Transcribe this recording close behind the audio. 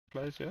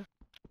place, yeah?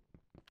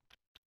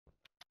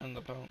 And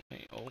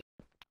apparently, oh,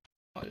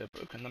 I've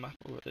broken the map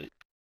already.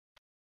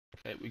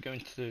 Okay, we're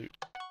going to do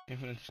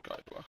Infinite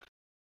Skyblock.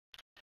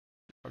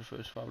 Our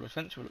first survival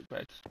essential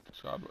upgrade to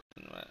Skyblock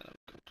and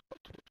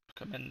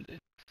recommended.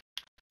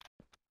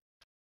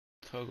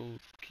 Toggle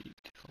keep.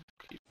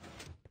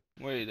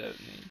 We don't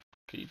need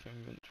keep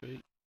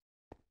inventory.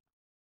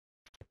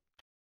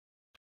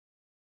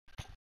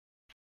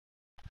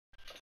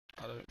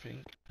 I don't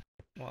think.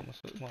 Why am I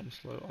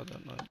slow? I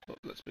don't know. But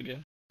let's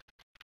begin.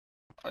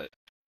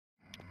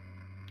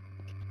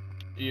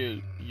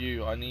 You,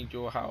 I need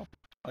your help.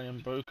 I am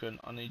broken.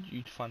 I need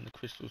you to find the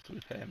crystals to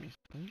repair me.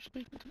 Are you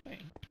speaking to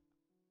me?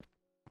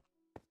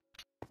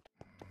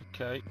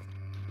 Okay.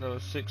 There are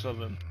 6 of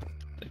them.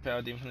 They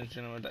power the infinite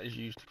generator that is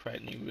used to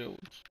create new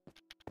worlds.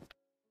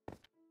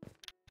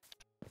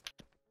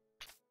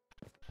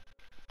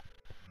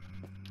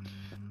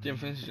 The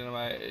infinity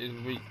generator is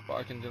weak, but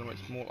I can generate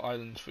small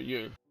islands for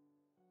you.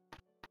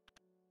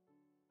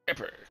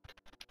 Epic!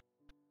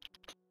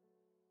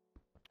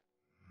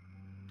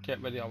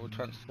 Get ready, I will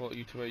transport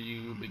you to where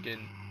you will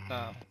begin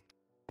now.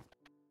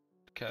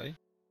 Okay.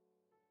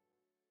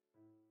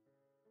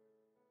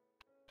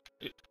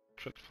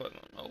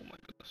 Oh my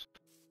goodness.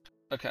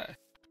 Okay.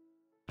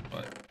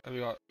 Right. Have we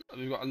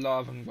got a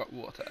lava and we've got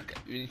water. Okay.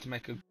 We need to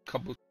make a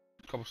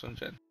cobblestone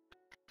gen.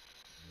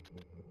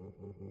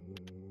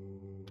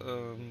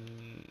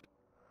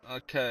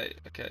 Okay.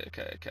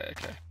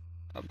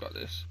 I've got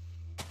this.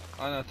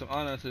 I know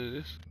to do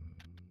this.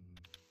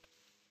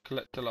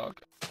 Collect the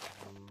log.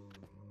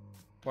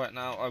 Right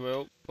now I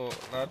will, but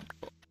lad,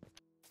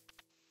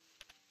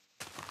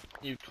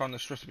 you kind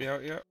of stressed me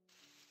out yet.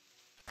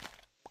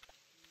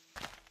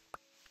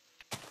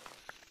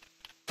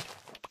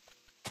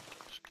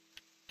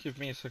 Give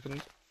me a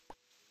second.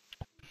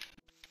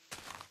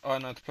 I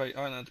know to play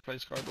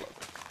Skyblock.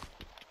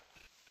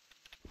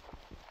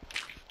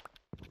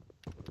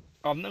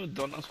 I've never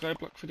done a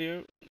Skyblock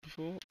video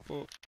before,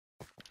 but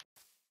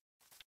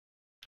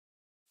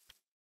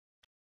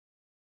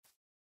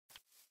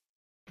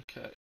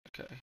okay.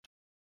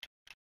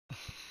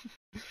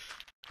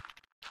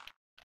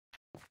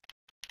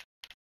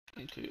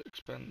 Need to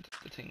expand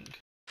the thing.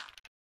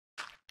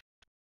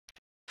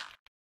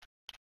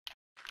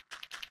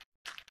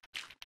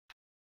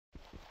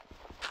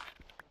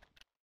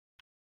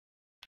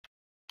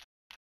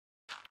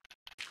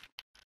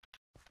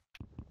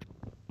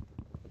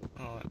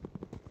 Alright.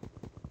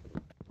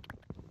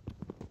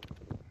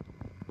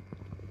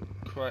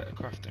 Create a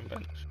crafting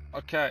bench.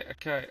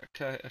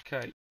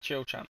 Okay.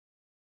 Chill, champ.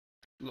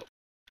 Look.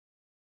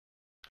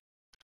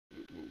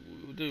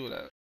 We'll do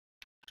that.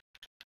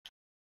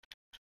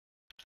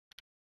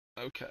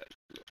 Okay.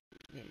 Look.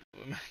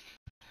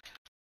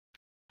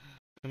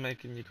 We're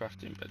making your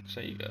crafting bench.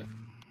 There you go.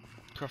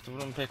 Craft a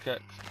wooden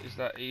pickaxe. Is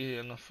that easy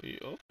enough for you?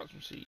 Oh, got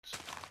some seeds.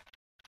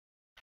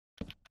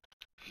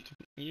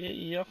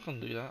 Yeah, I can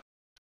do that.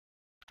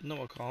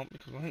 No, I can't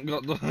because I ain't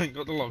got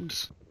the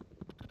logs.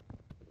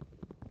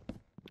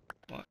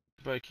 Right,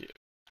 break it.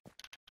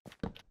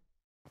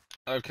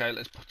 Okay,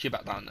 let's put you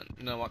back down then.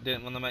 You know what?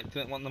 Didn't want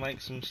to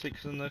make some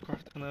sticks and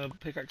a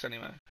pickaxe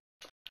anyway.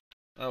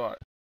 All right.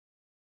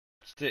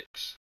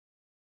 Sticks.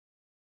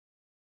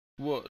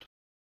 Wood.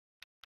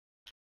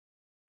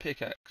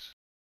 Pickaxe.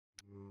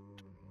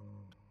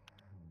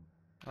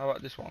 How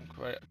about this one?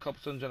 Create a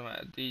cobblestone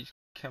generator. These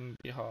can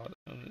be hard.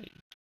 You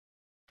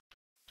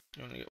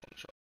only get one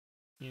shot.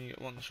 You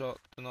get one shot.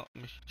 Do not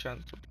miss your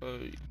chance to blow.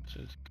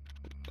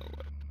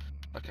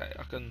 Okay,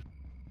 I can.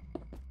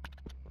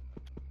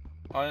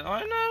 I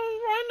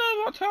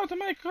know how to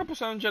make a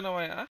cobblestone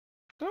generator.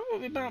 Don't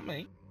worry about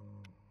me.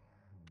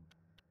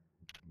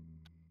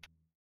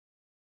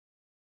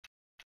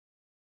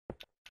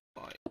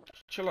 Right,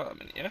 chill out a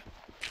minute, yeah.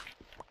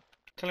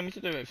 Telling me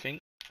to do everything.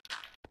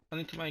 I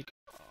need to make.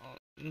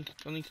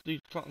 I need to do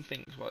certain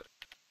things, right?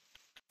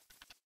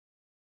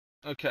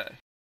 Okay.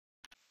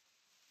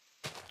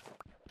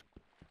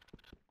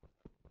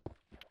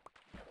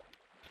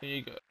 Here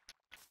you go.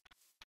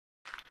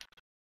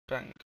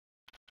 Bang.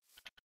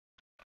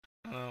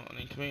 I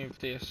need to move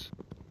this.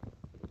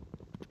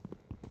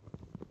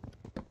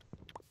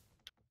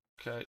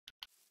 Okay.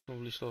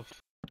 Lovely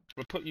stuff.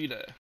 We'll put you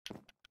there.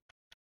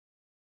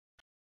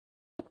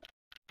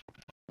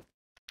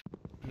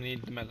 We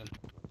need the melon.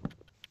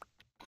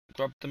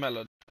 Grab the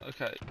melon.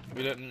 Okay.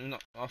 We don't.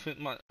 Not. I think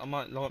I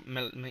might like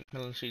make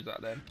melon seeds out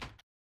of them.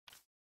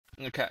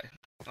 Okay.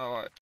 All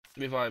right.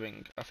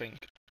 Reviving. I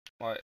think.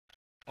 Right.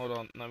 Hold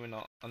on. No, we're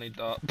not. I need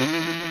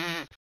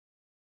that.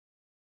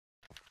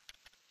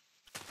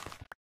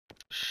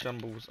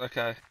 Shambles.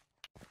 Okay.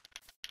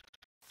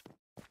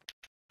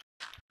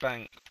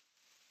 Bang.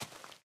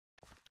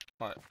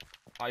 Right.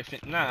 I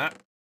think that,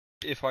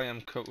 if I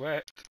am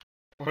correct,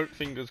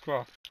 fingers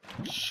crossed,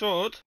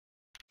 should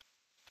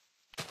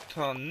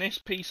turn this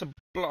piece of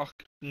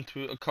block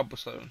into a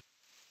cobblestone.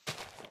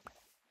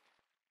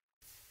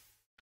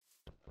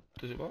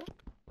 Does it work?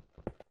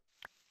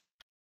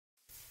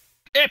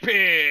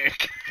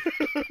 Epic!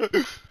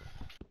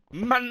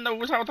 Man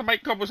knows how to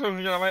make cobblestone,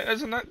 you know, mate.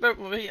 Isn't that? Don't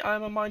worry,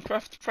 I'm a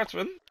Minecraft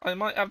veteran. I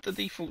might have the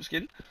default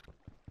skin,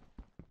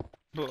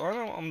 but I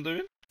know what I'm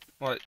doing.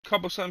 Right,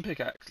 cobblestone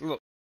pickaxe.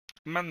 Look,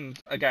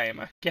 man's a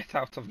gamer. Get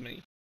out of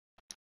me.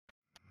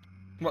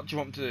 What do you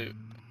want to do?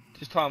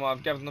 This time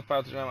I've gathered enough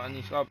power to jam and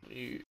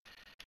you.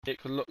 It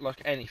could look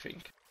like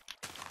anything.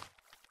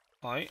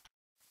 Right?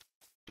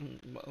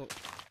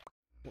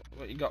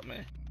 What you got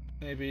me?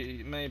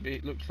 Maybe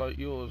it looks like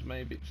yours.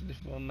 Maybe it's a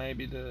different one.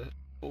 Maybe the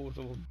balls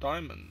are all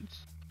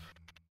diamonds.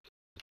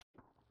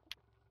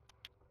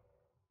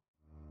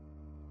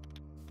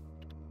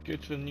 Go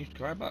to a new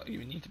Skyblock.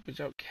 You need to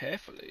pitch out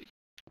carefully.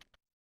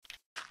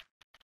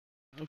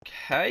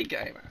 Okay,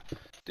 gamer.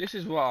 This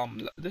is what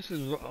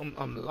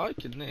I'm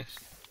liking this.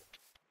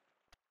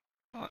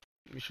 Right,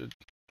 we should.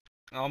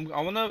 I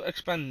want to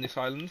expand this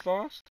island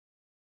fast,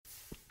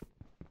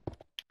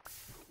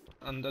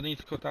 and I need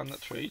to cut down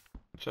that tree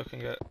so I can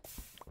get.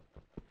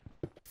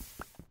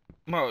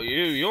 Well,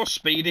 you're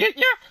speedy, ain't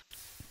ya?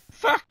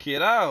 Fuck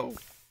it out.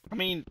 I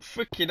mean,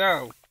 frick it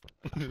out.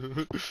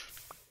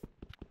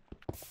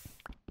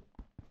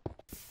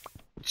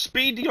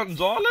 Speedy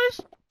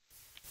Gonzalez?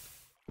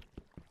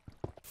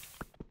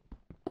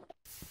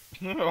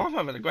 I'm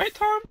having a great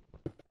time.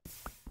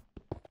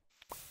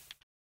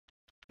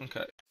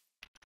 Okay,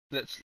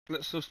 let's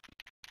just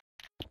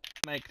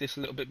make this a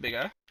little bit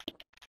bigger.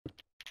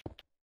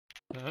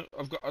 No,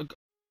 I've got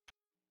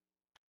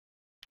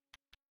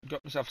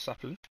myself a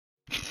sapling.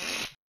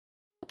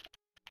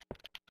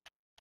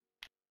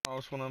 I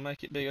just want to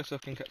make it bigger so I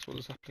can catch all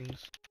the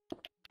saplings.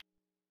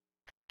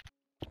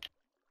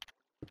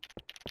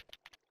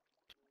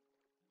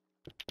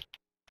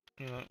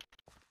 You know,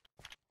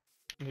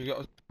 we've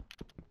got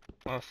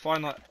a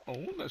finite.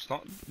 Oh, let's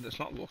not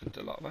walk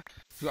into lava.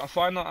 We've got a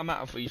finite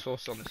amount of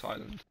resources on this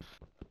island,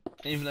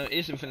 even though it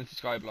is Infinity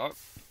Skyblock.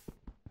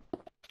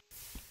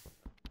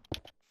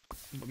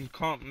 But we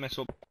can't mess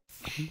up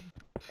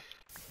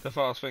the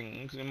fast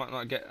thing because we might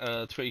not get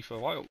a tree for a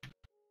while.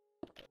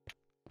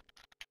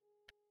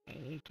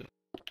 Okay.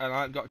 And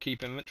I've got to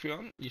keep inventory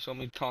on. You saw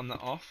me turn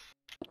that off.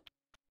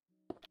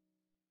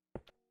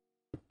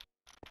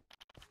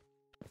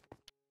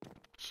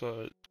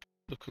 So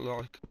look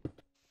like.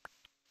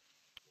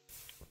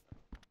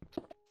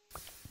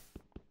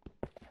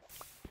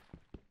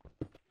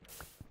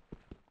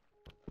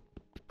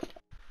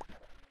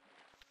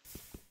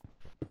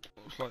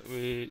 Looks like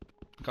we're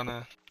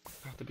gonna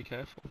have to be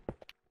careful.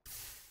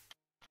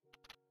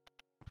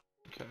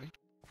 Okay.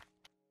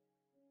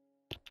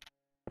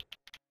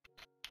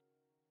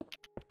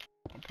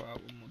 I'll put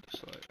out one more this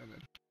side and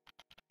then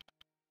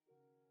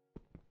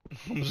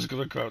I'm just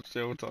gonna crouch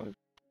the whole time.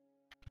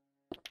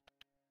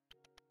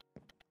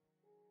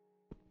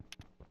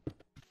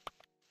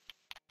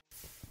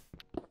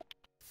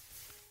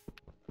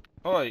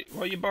 Oi,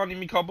 why are you banning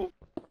me, cobble?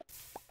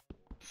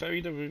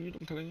 Very rude,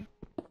 I'm telling you.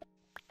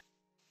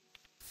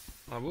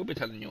 I will be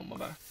telling your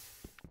mother.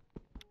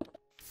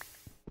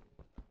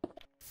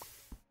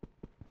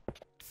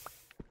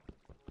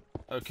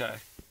 Okay.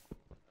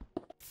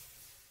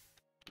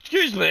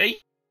 Excuse me?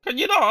 Can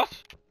you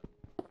not?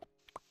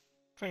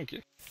 Thank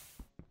you.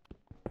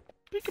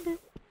 Peekaboo.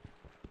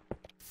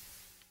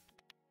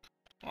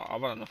 Oh,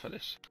 I've had enough of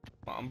this.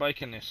 Right, I'm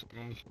baking this.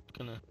 I'm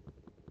gonna.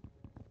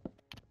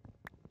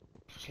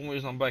 For some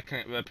reason, I'm baking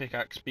it with a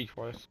pickaxe. Be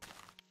quiet.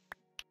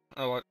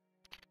 Oh, like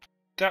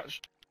that's.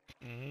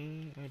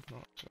 Maybe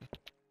not. Actually.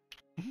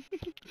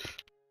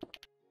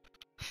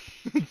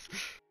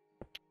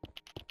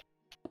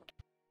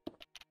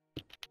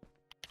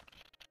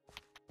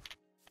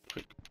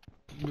 Quick.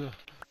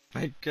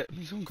 Mate, get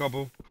me some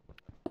cobble.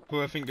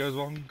 Before everything goes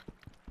wrong.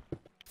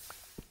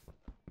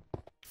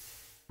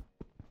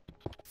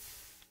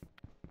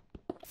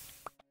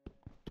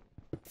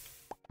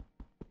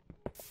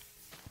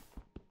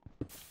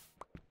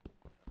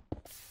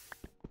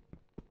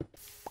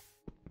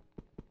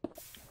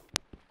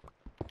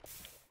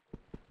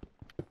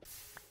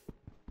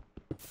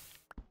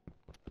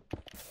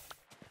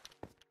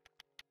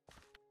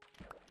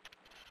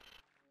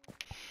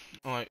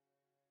 Alright.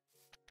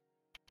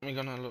 We're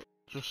gonna look,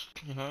 just,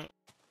 you know.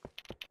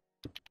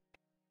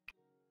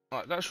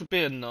 Alright, that should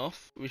be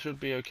enough. We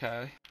should be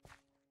okay.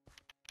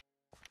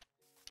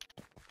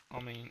 I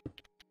mean,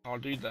 I'll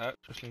do that,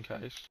 just in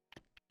case.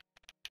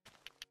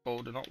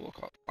 Oh, do not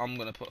walk up. I'm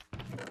gonna put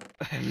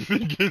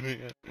everything in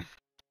here.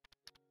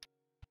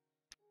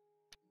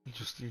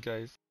 Just in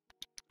case.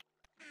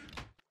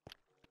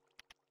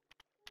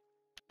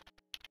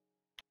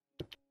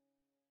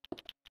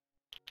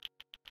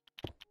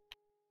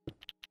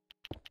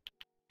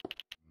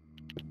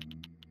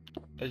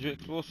 As you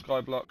explore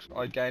Skyblocks,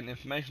 I gain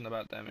information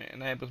about them. It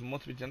enables more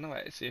to be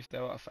generated. See if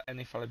there are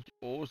any valid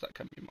ores that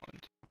can be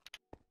mined.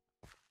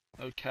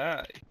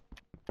 Okay.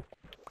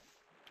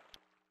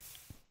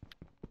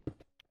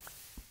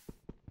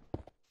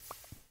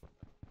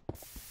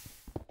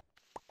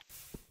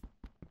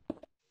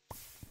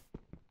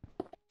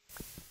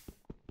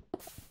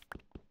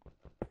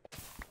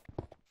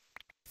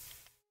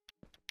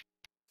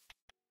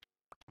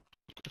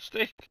 A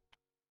stick.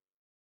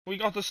 We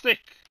got a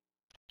stick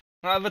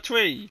out of a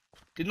tree.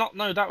 Did not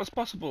know that was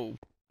possible.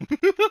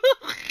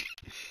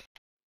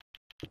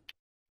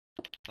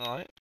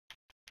 Alright.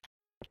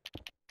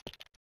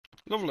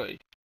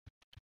 Lovely.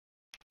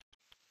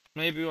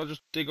 Maybe I'll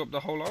just dig up the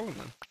whole island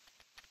then.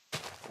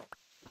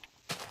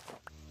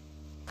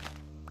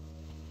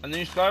 A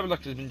new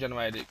Skyblock has been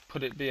generated.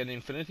 Could it be an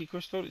infinity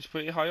crystal? It's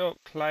pretty high up.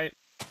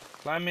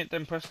 Climb it,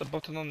 then press the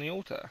button on the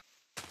altar.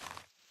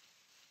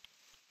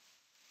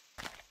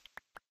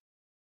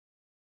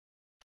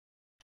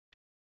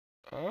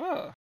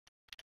 Ah.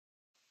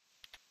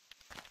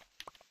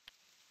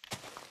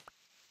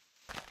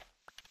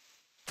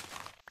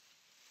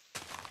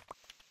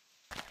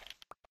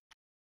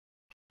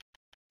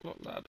 Look,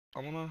 lad, I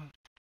wanna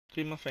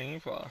do my thing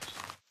first.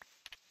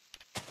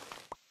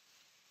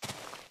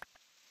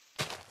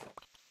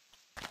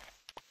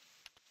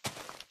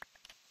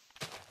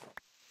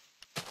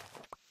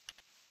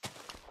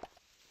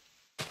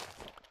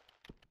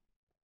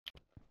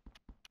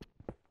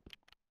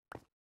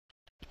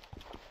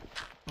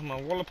 I'm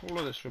gonna wallop all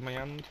of this with my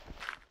hand.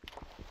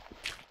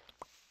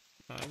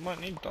 I might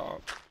need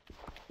dark.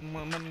 I'm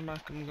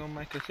gonna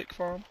make a thick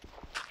farm.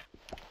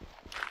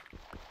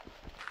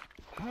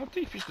 How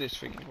deep is this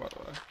thing, by the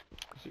way?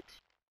 Is it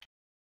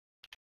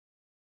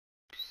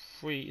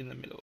 3 in the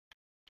middle?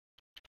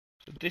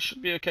 So this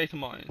should be okay to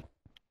mine.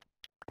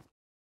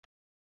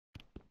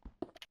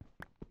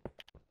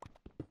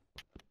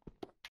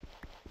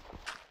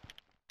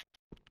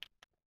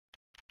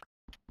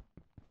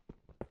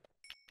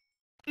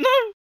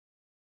 No!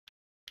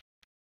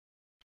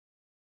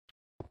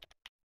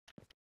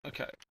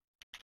 Okay.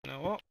 You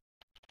know what?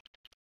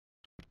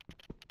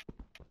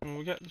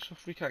 We'll get the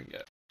stuff we can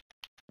get.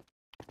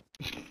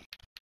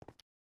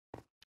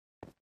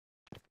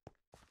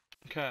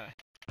 Okay.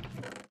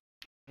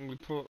 And we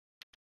put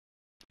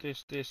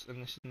this,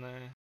 and this in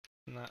there,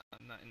 and that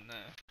in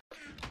there.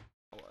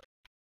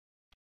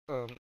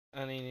 Alright.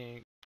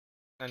 Any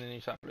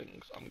new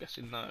saplings? I'm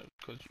guessing no,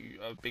 because you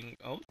have been.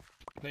 Oh,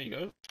 there you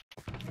go.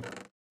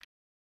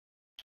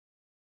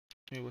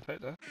 You will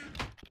take that.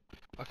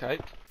 Okay.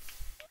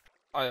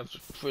 I have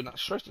just thrown that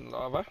straight in the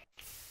lava,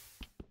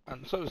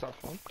 and so is that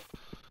one.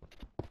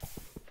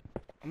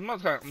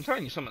 I'm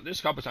telling you something. This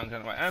cobblestone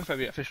anyway.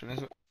 Amphibian fisherman,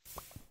 is it?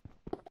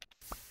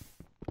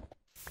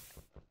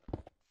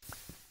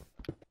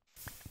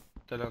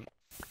 Dun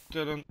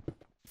dun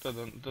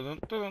dun dun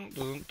dun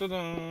dun dun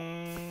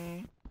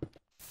dun.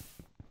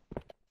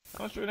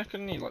 How much do we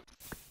reckon need? Like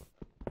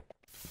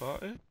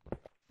 30?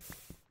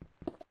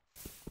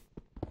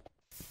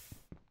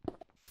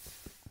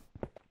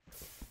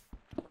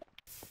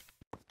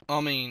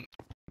 I mean,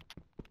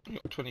 I've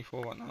got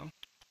 24 right now.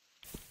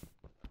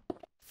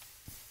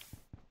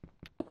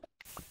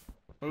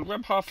 We'll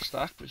grab half a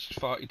stack, which is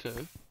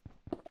 42.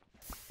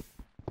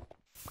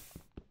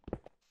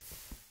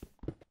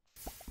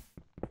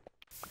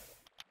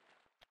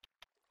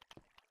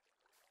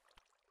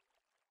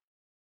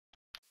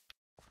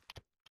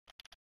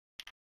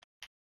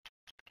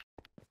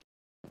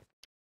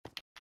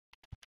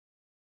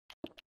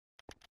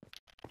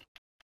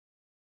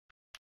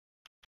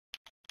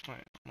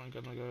 Right, I'm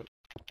gonna go.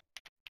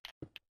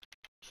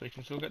 So you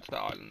can still get to that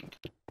island.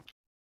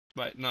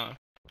 Wait, no.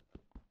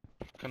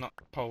 Cannot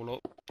pole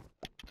up.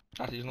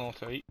 That is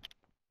naughty.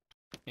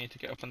 You need to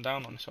get up and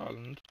down on this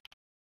island.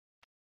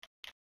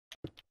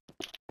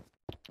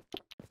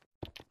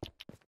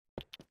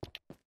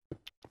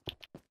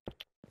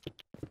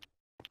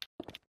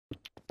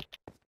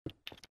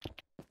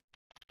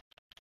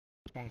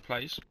 Wrong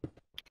place.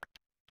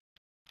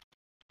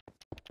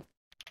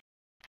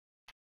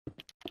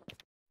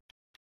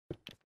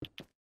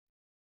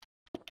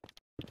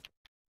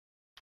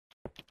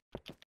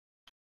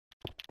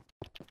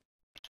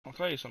 I'll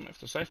tell you something, if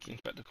the safety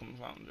inspector comes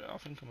around, I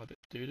think I'm a bit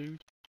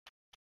doo-dooed.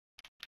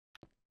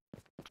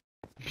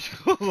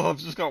 Because I've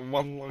just got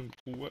one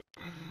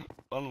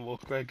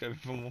walkway going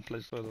from one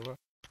place to another.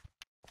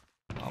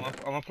 I'm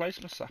gonna place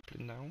my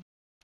sapling down.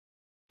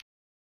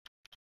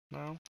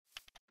 Now.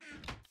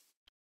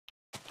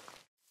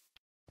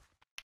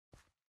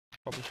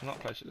 Probably should not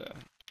place it there.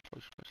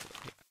 Probably should place it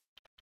there.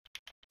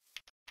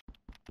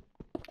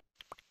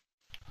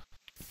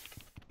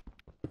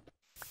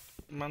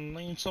 Man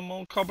needs some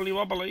more cobbly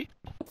wobbly.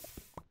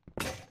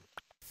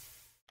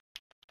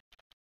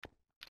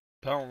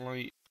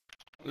 Apparently,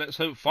 let's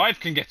hope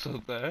 5 can get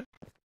up there.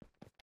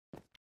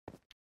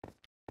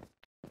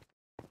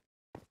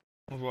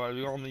 Otherwise,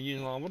 we're only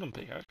using our wooden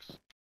pickaxe.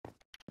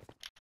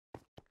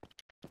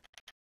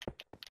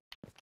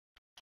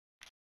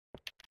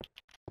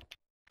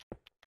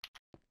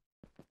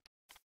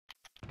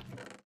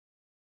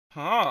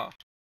 Ah!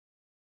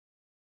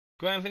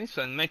 Grand things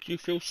then make you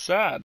feel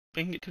sad.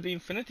 Bring it to the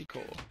infinity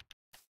core.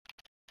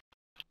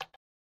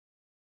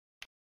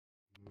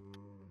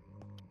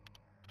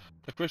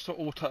 The crystal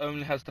altar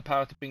only has the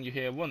power to bring you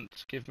here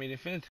once. Give me the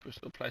infinity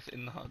crystal, place it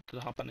in the hut to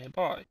the hopper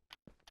nearby.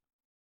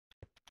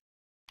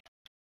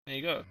 There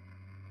you go.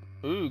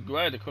 Ooh,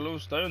 grey, the colour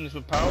of stone. This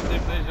will power the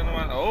infinity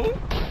generator. Oh!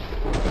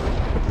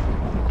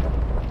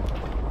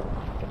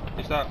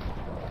 that?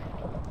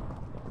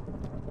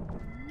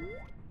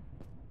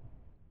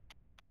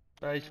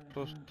 Base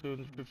plus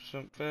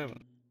 250%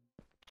 payment.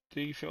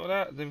 Do you feel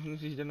that? The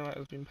infinity generator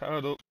has been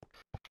powered up.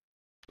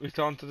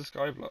 Return to the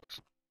Skyblocks.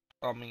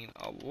 I mean,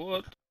 I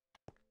would.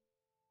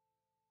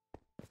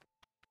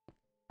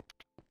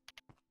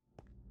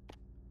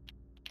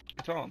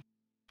 Return.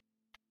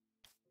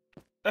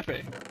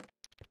 Epic.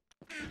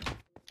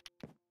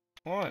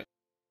 Right.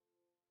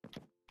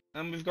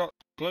 And we've got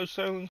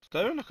glowstone and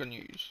stone I can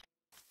use.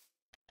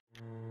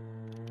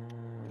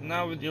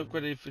 Now with the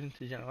upgraded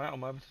infinity generator,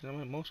 I'm able to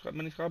generate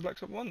many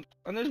Skyblocks at once.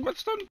 And there's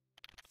redstone.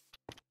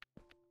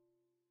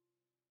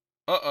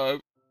 Uh-oh.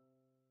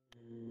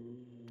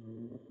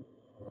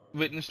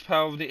 Witness the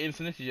power of the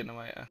infinity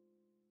generator.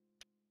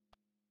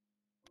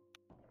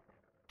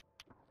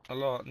 A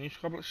lot. New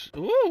Skyblock.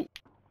 Ooh!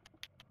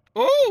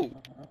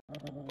 Ooh!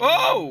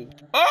 Oh!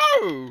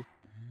 Oh!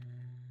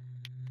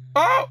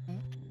 Oh!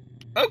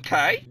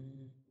 Okay.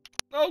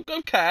 Oh,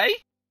 okay.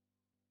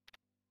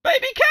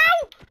 Baby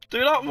cow! Do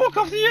not walk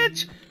off the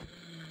edge!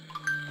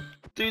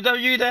 Do not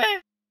you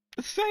there!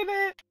 Stay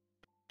there!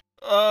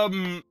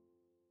 Um...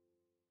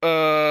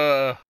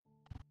 Uh...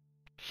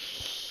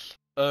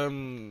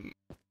 Um...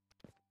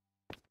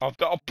 I've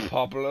got a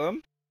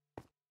problem.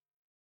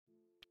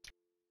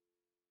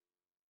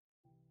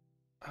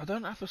 I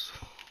don't have a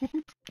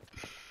sword.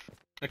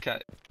 Okay,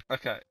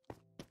 okay.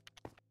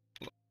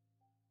 Look,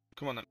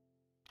 come on then.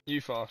 You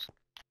fast.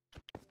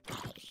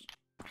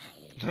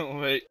 Don't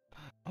worry.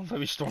 I'm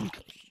very strong.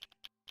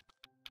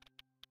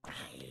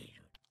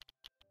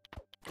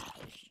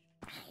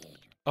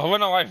 I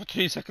went away for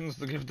 2 seconds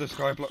to give the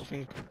skyblock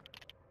thing.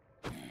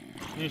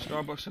 New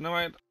skyblocks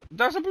generated.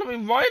 That's a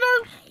blooming rhino!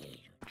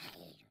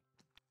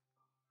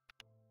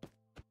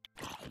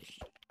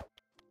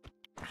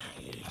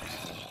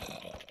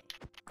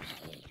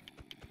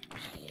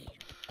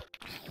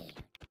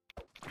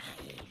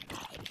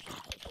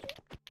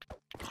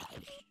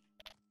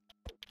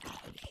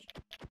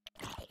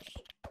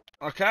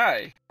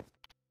 Okay.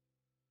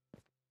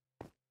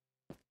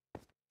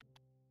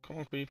 Come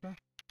on, people.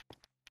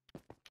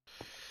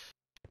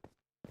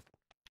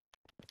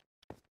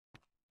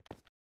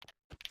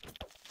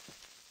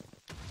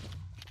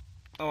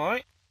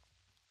 Alright.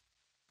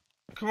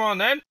 Come on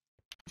then.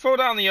 Fall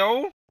down the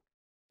hole.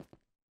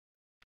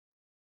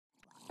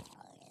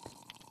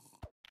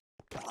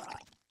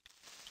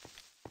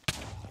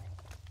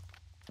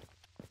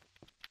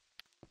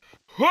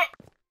 Huh!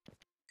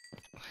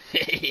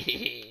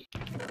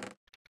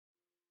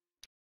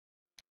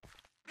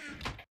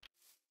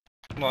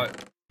 Right.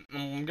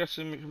 I'm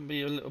guessing it can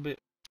be a little bit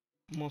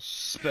more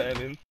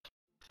sparing.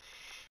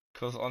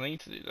 Because I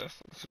need to do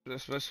this.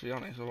 Let's be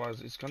honest,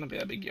 otherwise it's going to be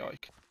a big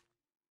yike.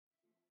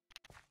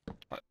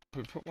 Right,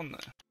 we put one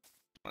there.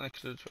 Right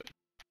next to the tree.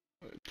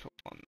 We put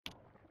one.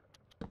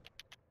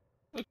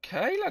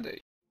 Okay,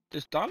 laddie.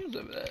 There's diamonds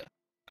over there.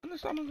 And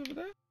there's diamonds over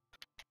there.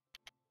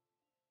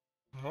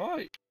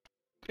 Right.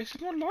 This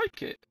is not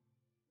like it.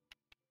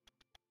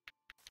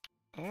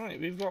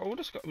 Alright, we've got all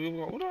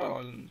the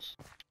islands.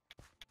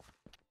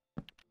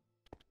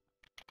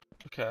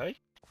 Okay.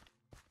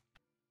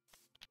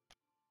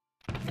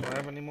 Do I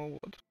have any more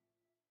wood?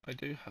 I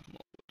do have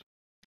more wood.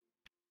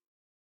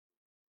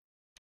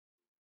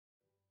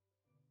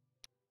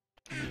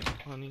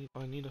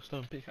 I need a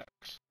stone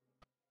pickaxe.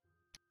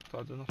 So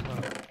I do not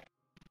have.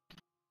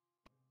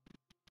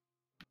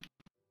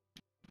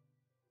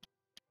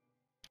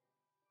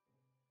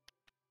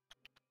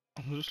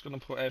 I'm just gonna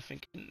put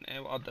everything in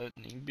there I don't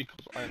need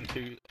because I am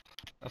too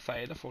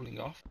afraid of falling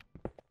off.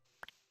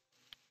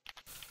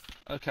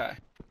 Okay.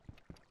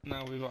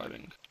 Now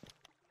reviving.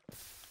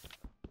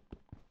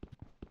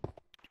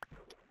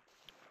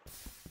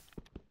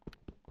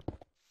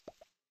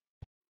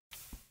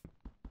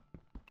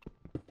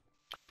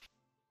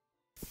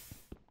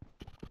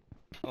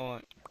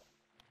 Alright.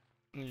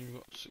 You've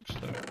got 6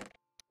 stone.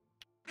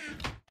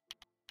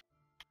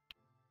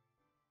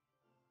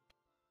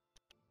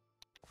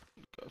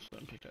 Got a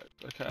stone pickaxe.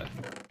 Okay.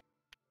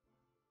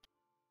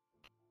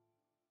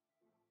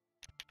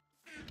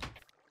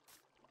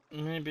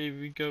 Maybe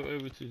we go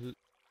over to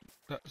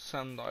that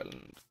sand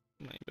island.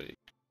 Maybe.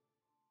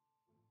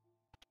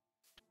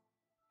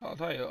 I'll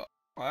tell you what,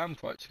 I am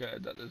quite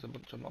scared that there's a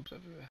bunch of mobs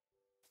everywhere.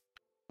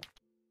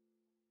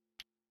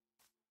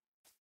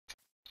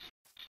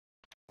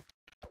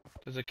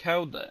 There's a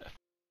cow there.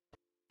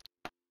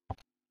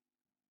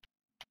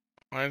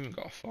 I haven't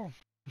got a farm.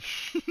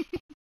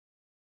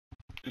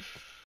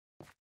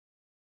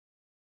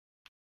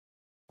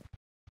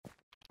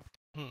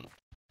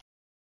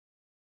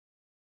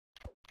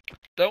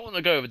 Don't want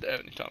to go over there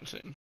anytime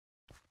soon.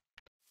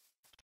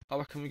 I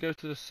reckon we go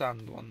to the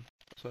sand one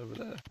that's over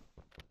there.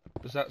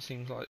 Because that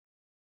seems like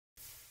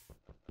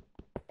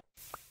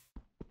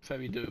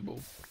very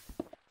doable.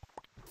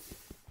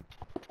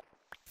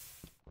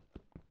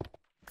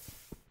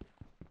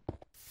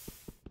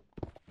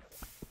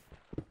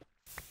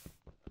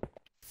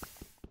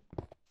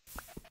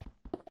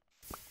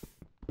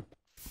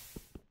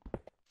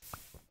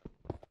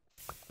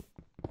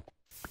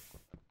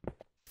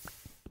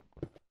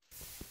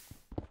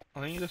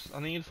 I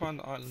need to find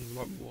the island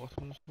like water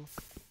and stuff.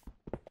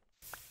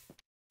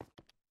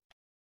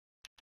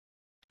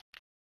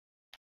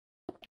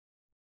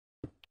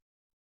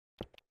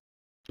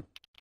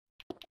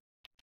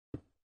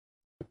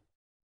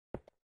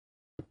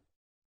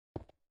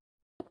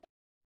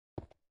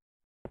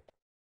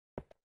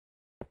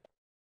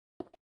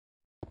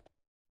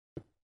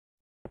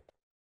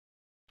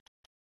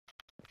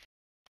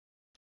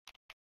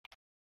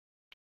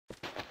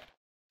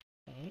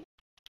 Oh,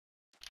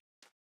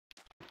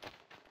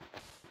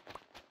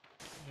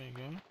 there you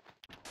go.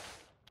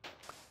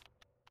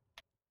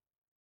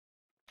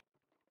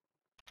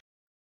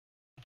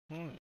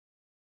 Right.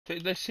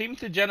 They seem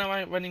to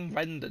generate when in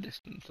render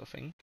distance, I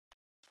think.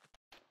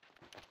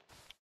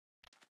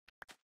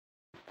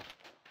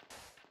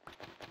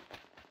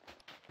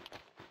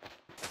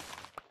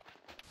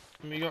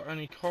 Have we got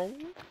any coal?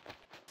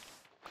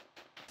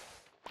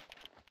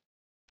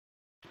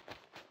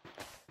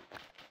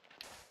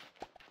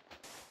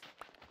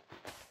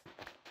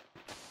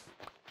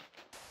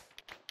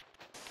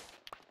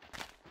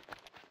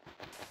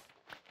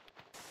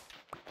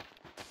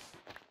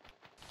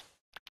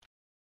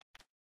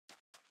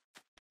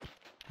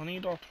 I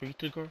need our tree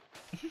to go.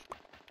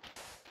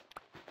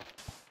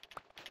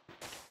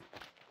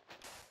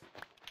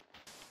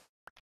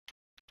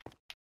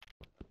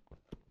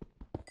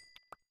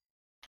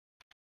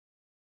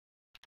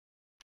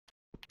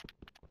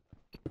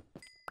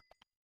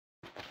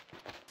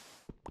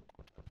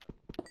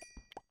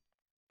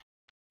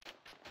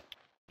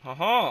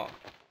 Haha!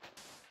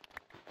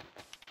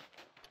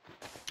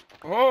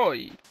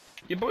 Oi!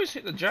 You boys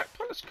hit the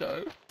jackpot, let's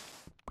go.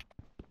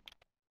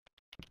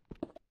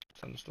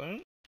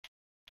 Sandstone.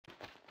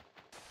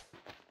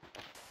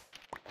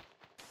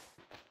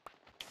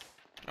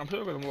 I'm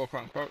still going to walk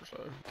around Crouch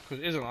though, because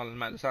it is an island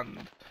made of sand.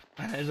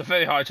 And there's a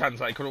very high chance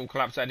that it could all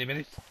collapse at any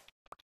minute.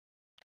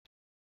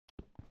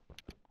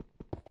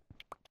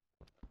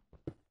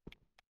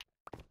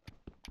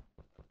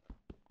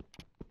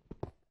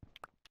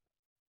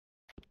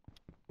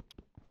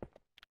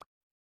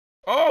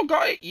 Oh,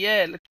 got it!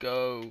 Yeah, let's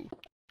go.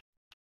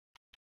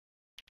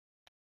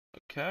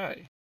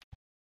 Okay.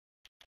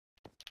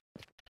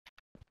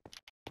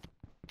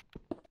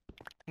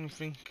 I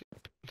think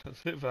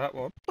that's it for that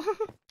one.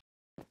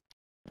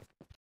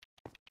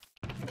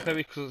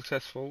 Very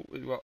successful.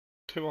 We've got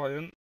 2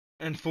 iron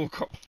and 4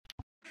 copper.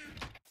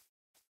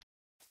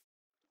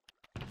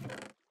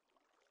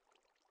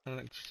 And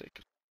electricity.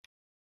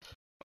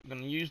 I'm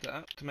going to use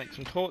that to make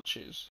some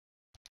torches.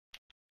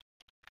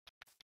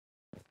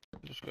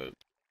 Just go.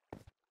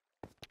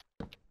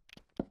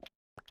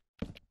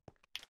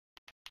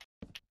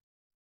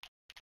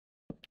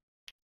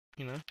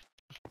 You know,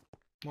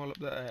 while up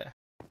there.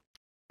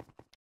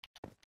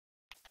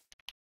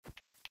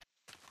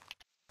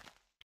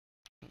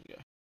 There we go.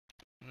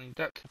 I need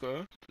that to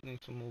go. I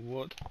need some more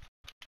wood.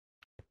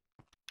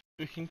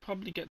 We can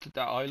probably get to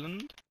that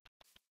island.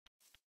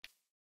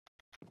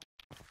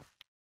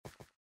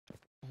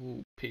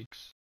 Ooh,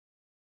 pigs.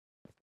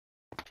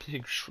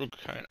 Pigs,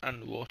 sugarcane,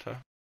 and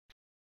water.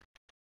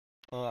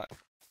 Alright.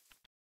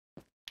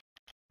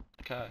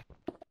 Okay.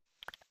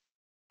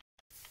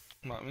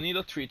 Right, we need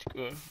a tree to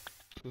go.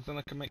 Because then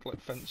I can make like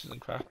fences and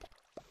crap.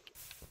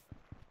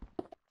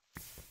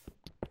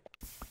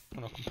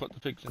 And I can put the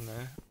pigs in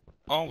there.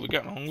 Oh, we're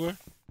getting hungry.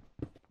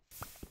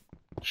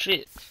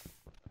 Shit.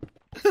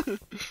 So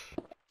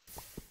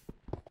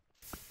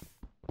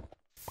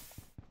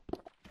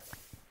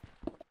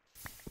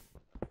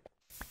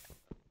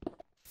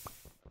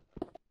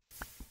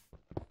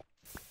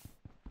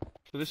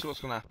this is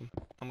what's gonna happen.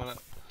 I'm gonna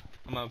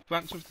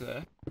branch off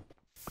there.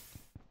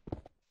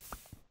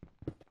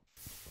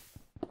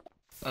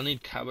 I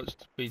need carrots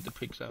to feed the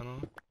pigs out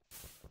on.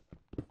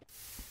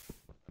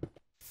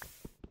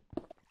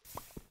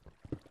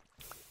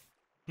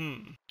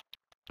 Do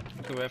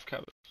we have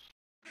carrots?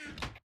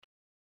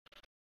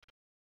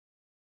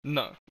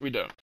 No, we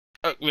don't.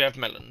 Oh, we have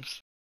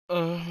melons.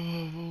 Right,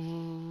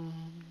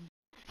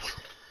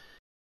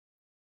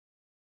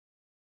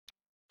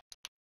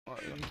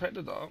 we're gonna take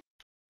the dart.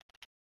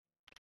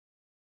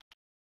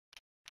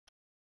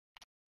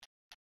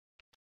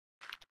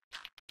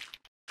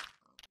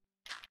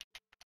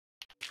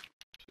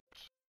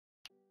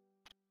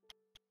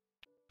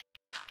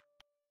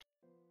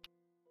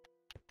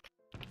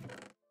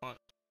 Right,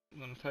 I'm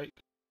gonna take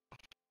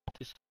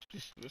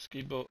this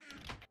whiskey, but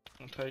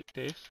I'll take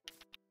this.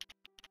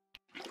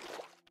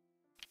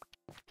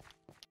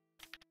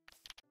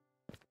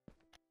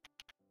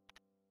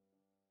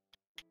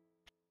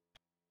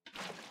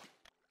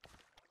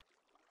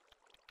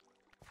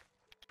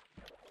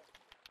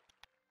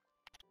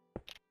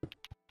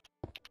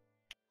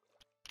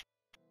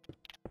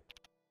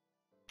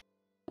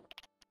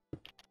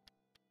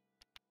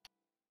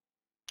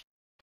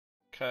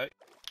 Okay.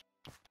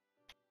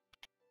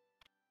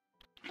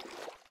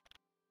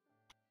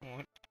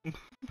 Alright.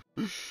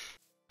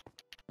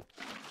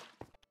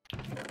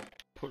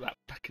 Put that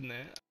back in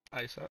there,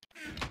 ASAP.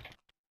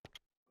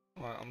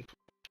 Right, I'm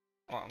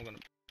gonna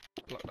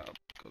block that up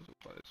because of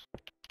those.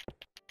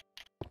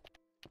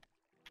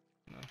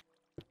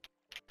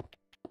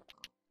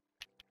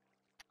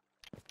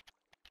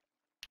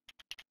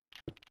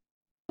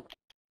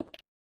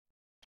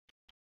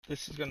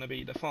 this is going to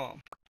be the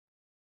farm.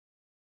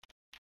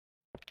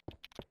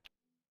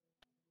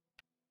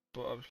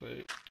 But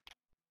obviously,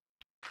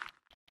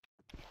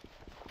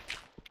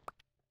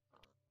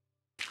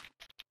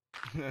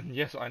 and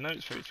yes, I know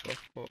it's very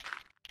soft, but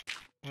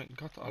I ain't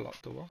got a lot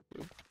to work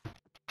with.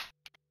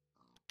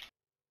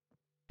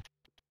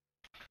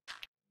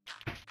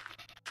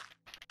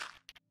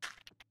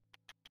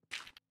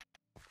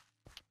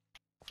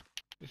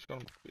 It's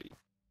gonna be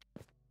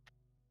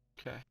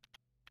okay.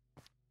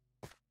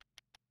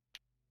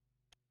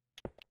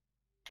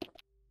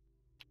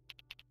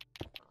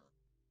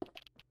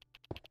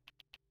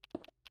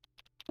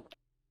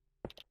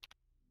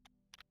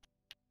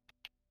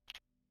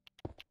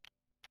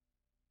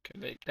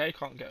 Okay, they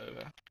can't get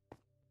over.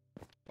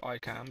 But I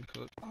can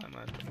because I'm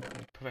a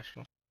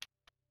professional.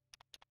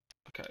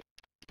 Okay,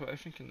 put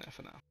everything in there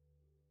for now.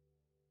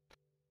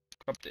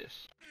 Grab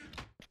this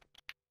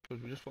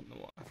because we just want the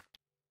water.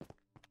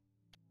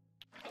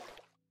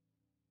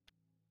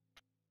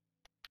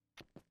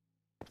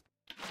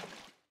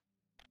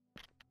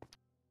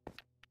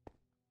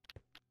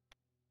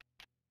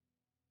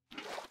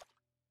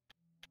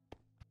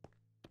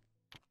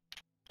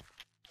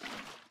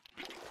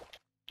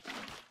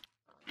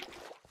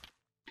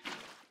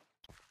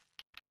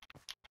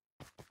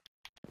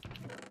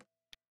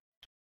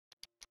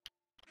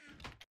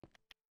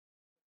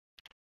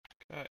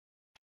 Okay.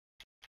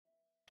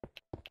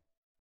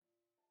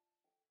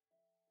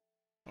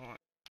 Alright.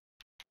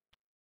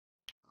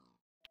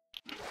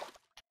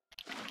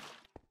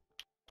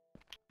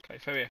 Okay,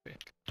 very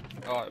epic.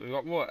 Alright, we've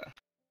got water.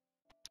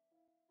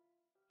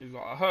 We've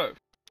got a hoe.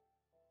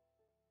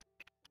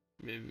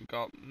 We've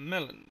got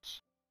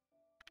melons.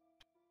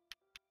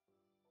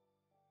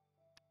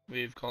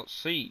 We've got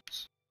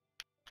seeds.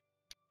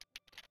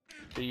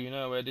 Do you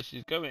know where this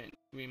is going?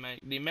 We make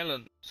the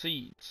melon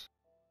seeds.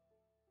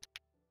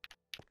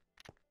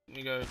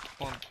 We go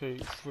 1, 2,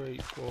 3,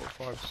 4,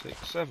 5,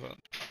 6, 7.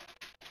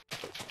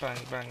 Bang,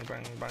 bang,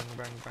 bang, bang,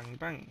 bang, bang,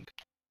 bang.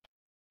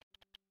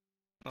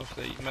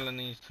 Obviously, melon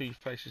needs 2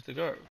 places to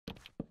go.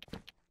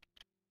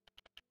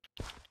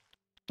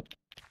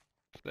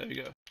 So there we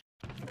go.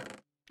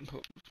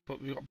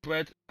 But we've got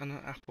bread and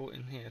an apple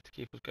in here to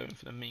keep us going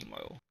for the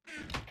meanwhile.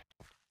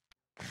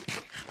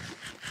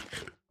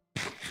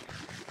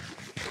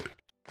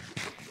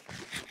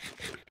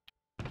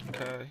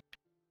 Okay.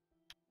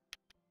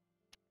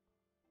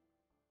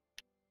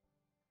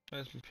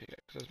 Where's my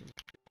pickaxe? Where's my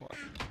pickaxe? Right.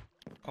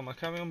 I'm gonna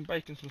carry on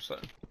baking some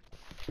stone.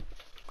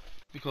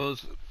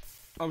 Because,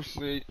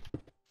 obviously,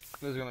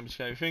 there's gonna be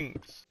scary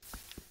things.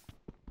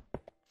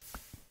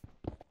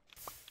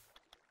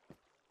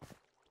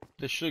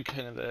 The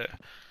sugarcane over there.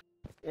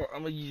 What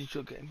am I using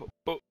sugarcane for?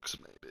 Books,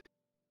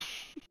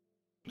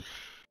 maybe.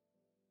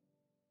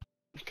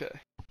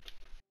 Okay.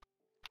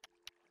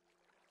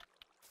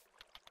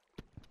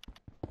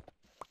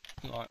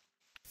 Right.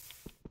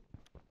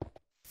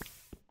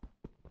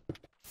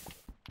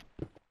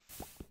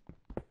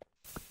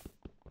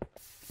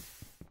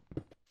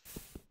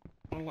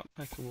 I'll like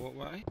make a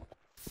walkway.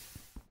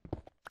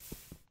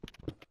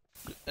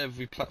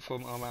 Every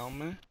platform around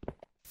me.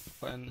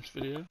 Right in this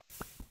video.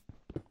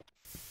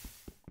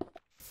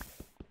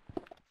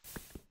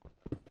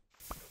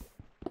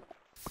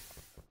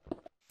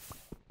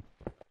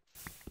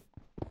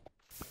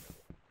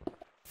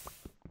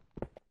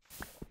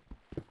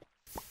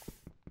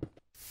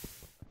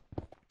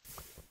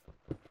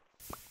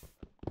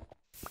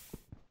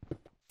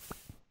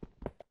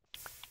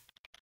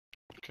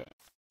 Okay.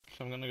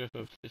 So I'm gonna go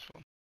over to this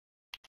one.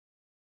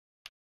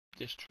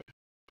 This tree.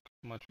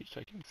 My tree's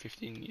taking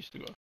 15 years to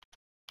grow.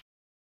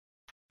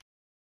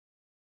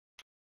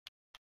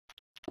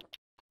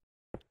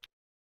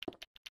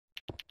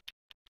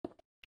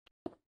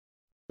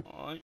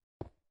 Alright.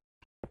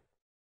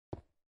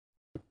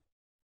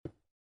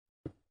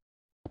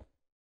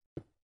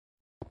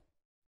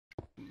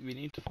 We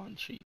need to find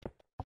sheep.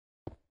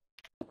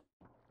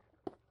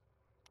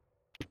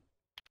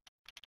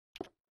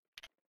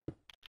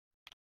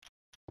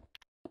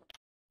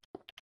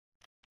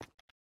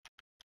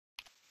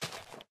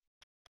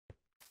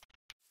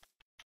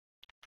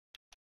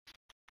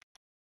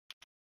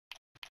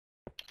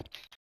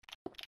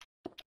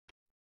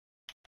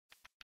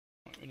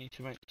 Right, we need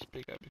to make this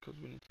bigger because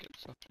we need to get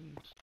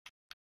saplings.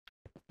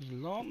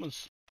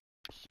 Llamas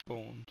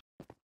spawned.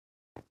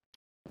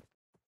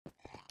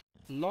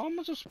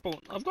 Llamas are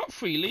spawned. I've got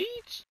 3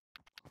 leads.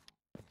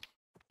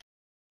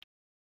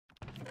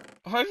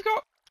 I've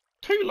got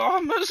 2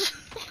 llamas.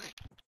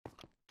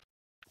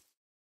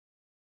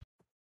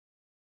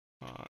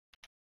 Alright.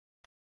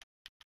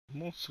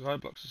 More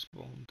skyblocks are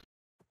spawned.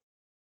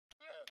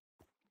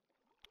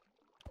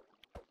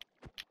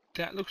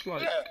 That looks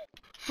like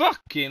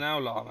fucking hell,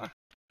 llama.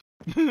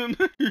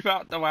 Move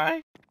out the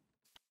way.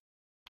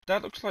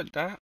 That looks like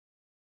that.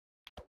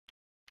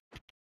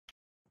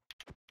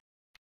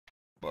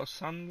 What, a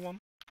sand one?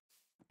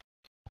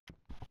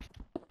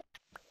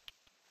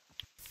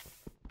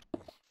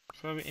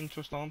 Very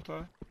interesting, aren't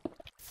I?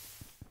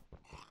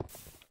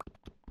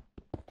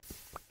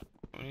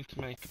 We need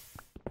to make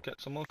get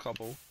some more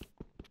cobble.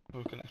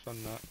 We can expand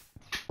that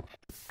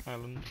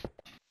island.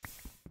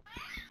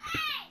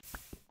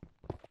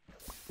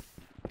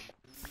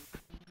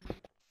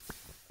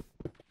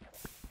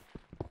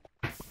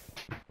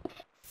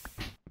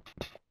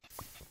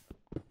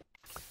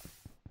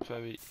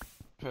 Very,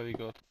 very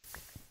good.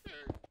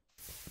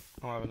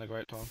 I'm having a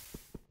great time.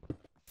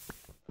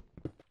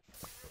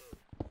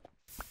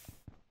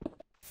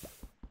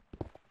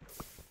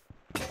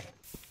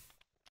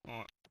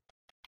 Alright,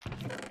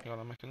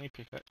 gotta make a new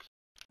pickaxe.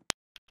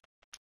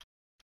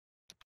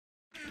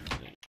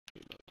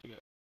 To get.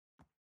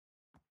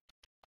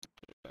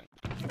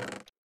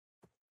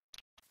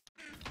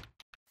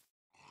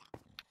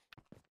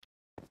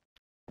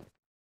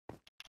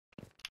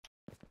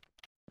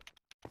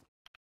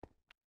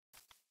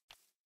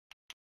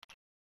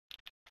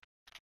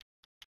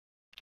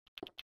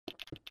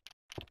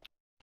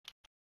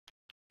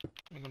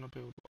 We're gonna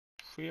build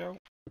 3 out.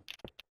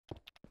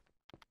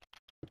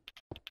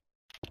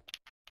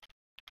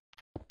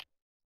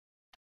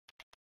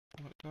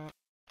 Like that.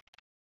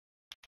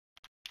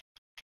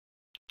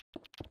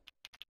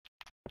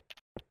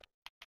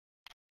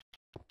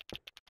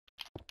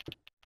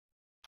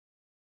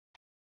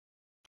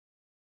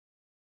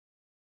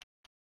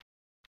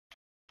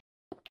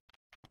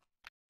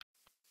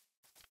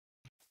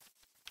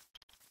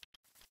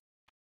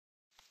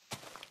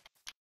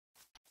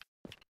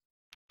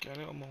 Get a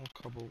little more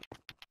cobble.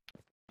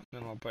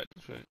 Then I'll break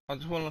the tree. I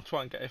just want to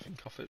try and get everything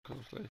off it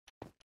because obviously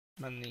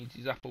man needs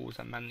his apples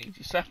and man needs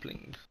his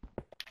saplings.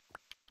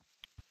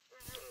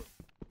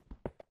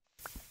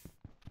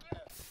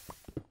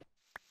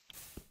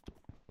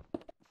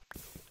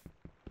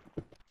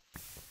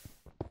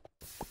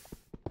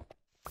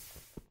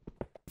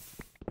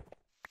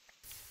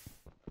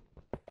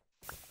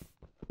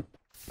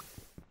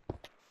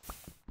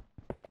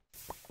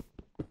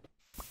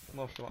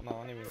 Mostly right now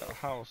I haven't even got a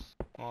house.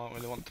 I don't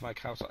really want to make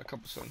a house out of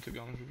cobblestone, to be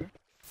honest with you.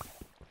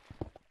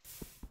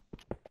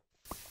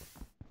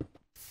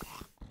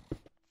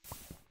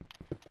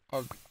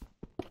 I'd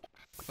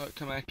like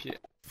to make it.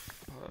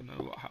 I don't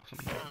know what house I'm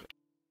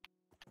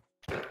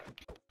making.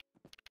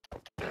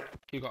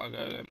 You gotta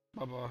go then.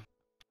 Bye bye.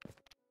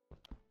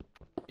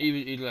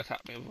 He'd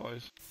attack me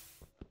otherwise.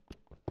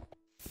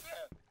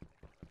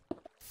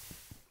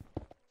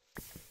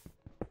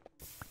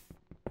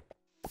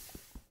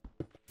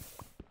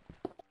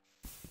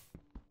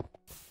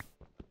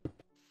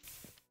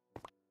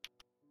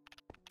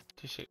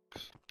 T6.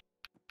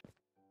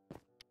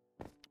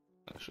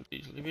 That should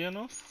easily be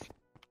enough.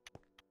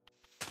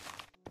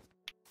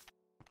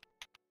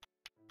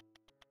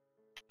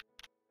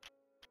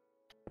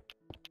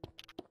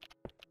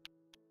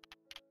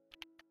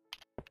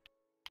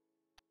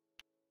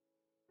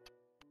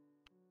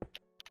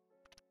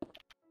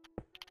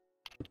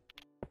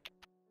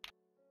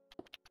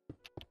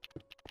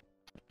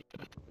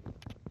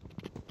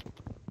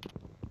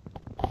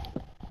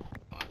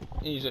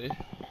 Easy.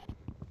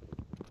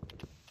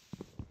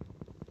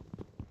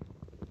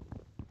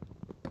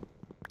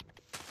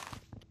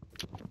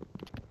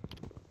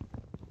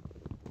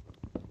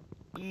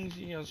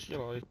 Easy as you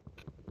like.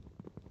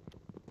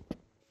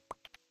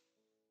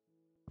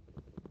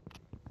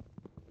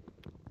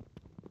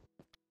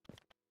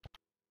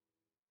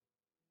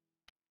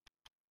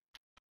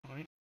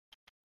 Right.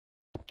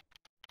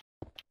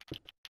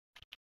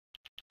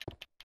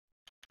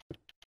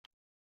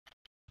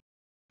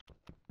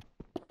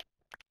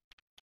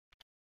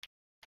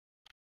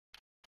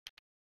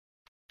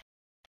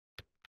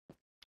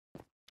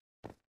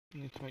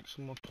 Need to make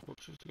some more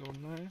torches to go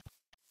on there.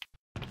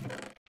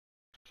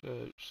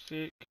 So,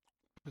 stick,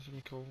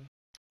 some coal.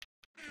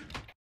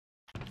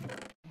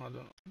 I don't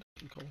know,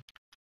 some coal.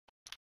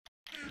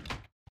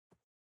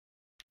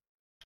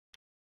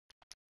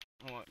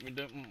 Alright, we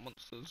don't want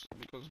monsters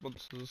because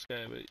monsters are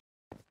scary.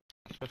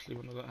 Especially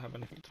when I don't have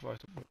anything to fight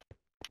them with.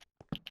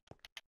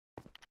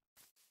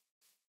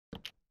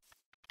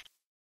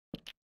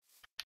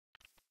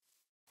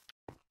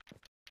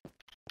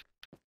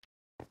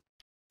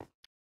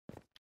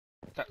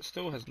 That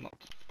still has not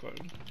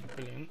grown.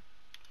 Brilliant.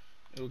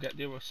 We'll get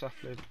the other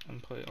sapling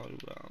and put it on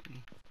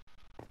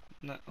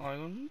that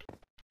island.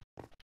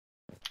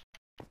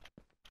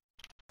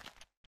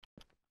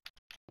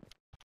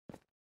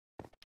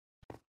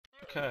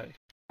 Okay.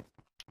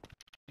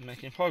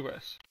 Making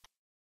progress.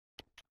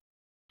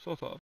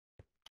 Sort of.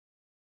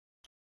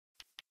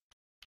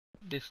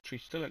 This tree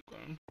still ain't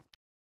grown.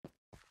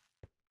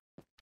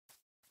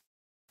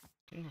 I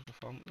think I can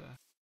farm it there.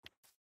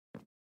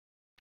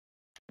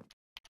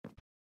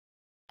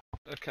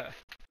 Okay.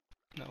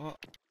 You know what?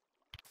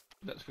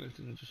 Let's go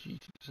and just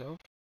eat it itself.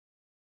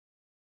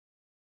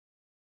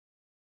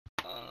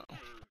 What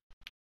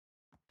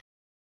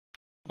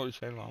are you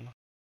saying, llama?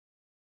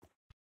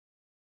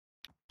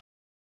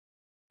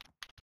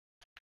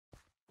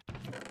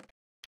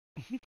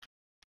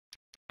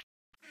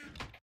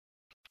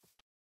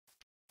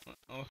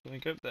 I was going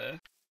to go there.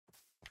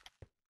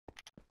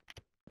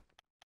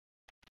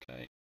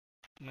 Okay.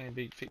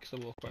 Maybe fix the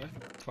walkway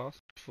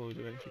fast before we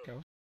do anything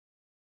else.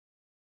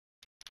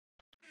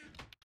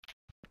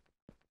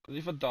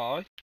 if I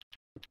die,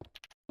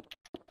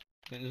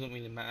 then it doesn't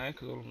really matter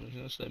because all I'm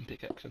using is a stone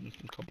pickaxe and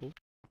some cobble.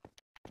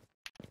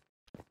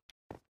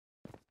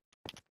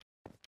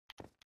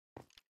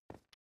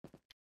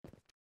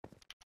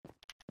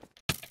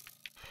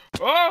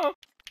 Oh!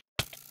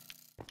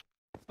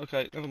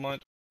 Okay, never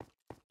mind.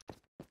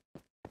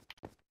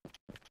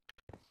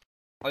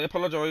 I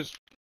apologise.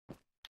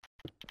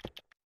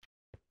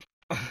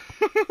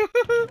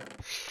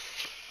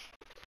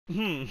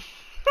 Hmm.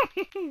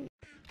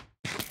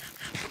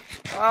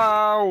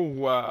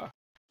 Ow!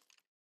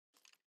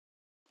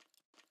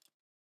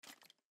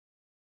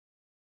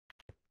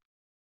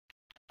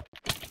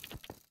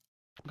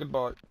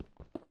 Goodbye.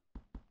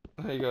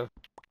 There you go.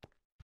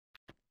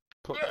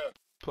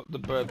 Put the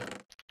bread.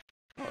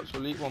 Alright, so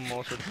we'll eat one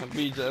more so we can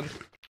regen.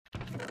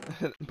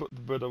 Put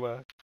the bread away.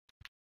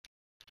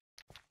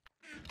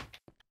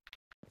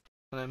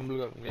 And then we'll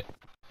go and get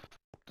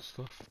the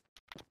stuff.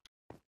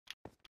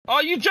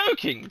 Are you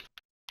joking?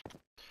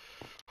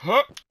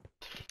 Huh?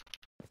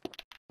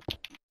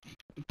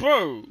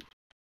 Bro!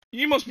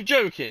 You must be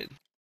joking.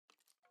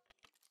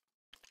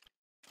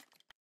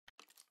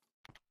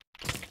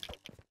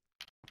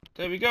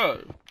 There we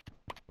go.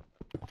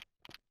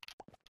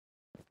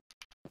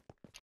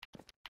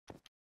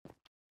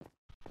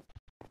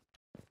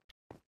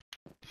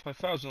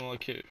 5,000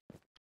 IQ.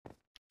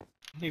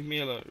 Leave me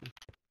alone.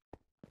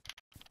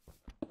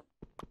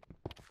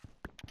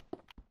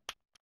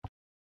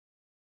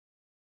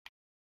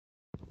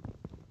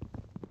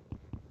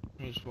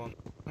 I just want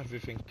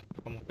everything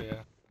from up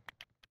here.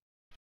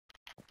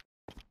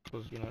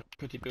 Because, you know,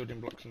 pretty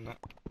building blocks and that.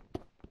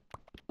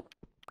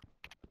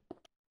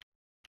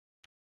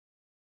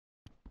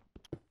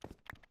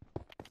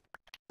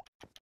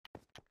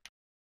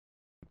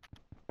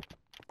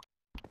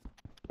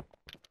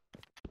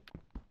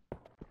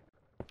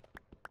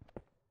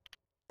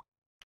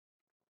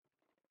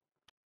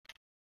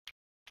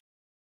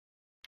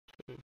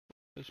 So,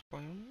 this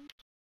biome.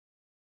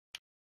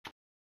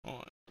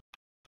 Alright.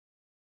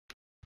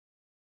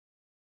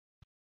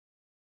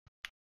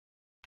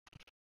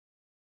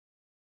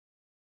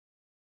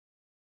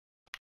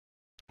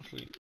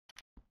 Actually,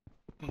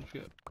 don't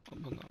forget up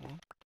on that one.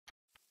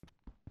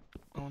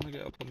 I want to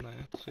get up on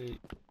there to see.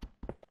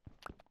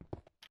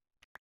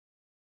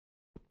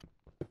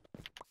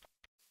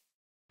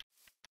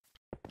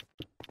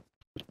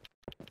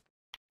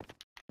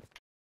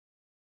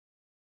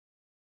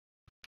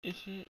 Is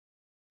it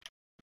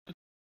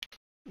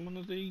one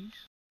of these?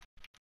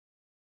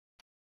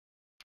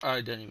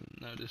 I don't even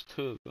know, there's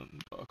two of them,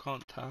 but I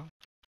can't tell.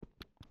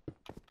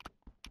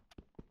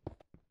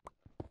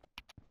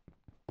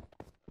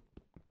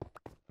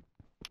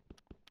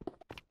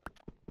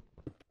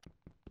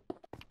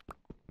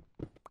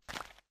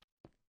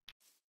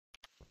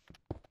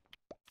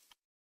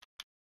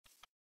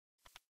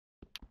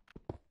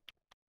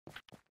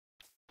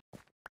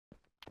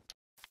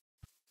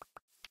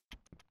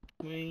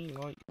 We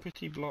like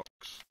pretty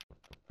blocks.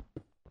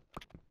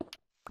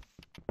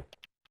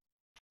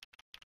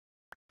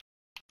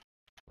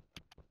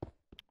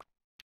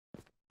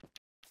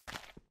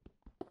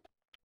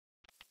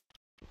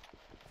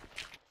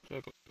 So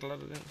I've got glad I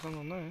didn't stand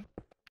on there.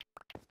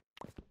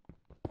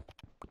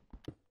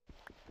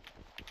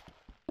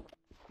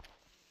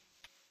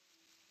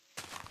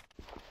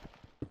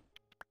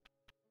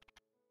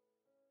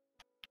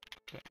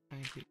 Okay,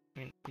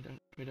 maybe we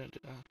don't do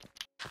that.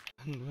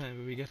 And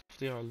whenever we get off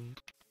the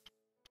island.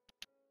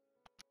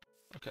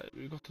 Okay,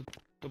 we've got to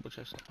double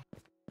chest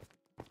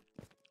now.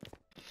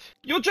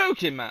 You're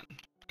joking, man!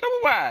 Go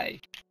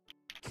away!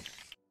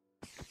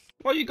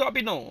 Why you gotta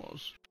be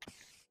nose?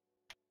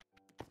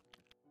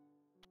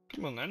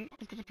 Come on then,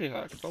 I've got a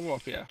pickaxe, I'll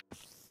walk here.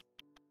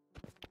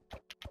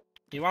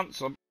 You want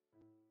some?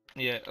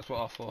 Yeah, that's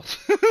what I thought.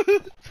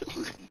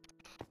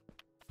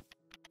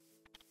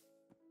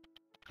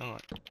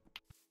 Alright.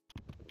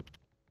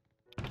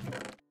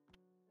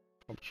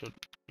 Probably should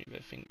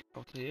maybe think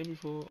out of here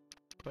before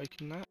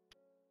breaking that.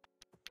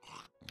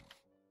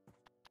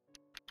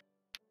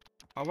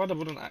 I've had a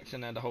wooden axe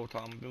in there the whole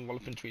time, I've been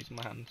walloping trees in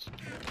my hands.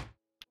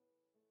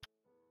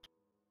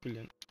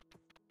 Brilliant.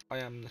 I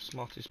am the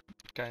smartest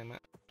gamer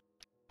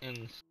in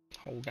this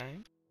whole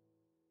game.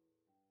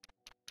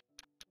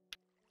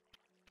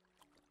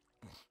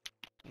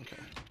 Okay.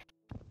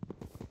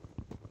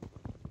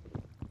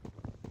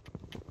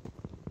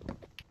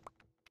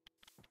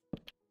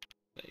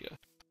 There you go.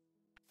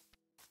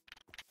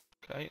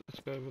 Okay,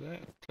 let's go over there,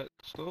 collect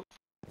the stuff.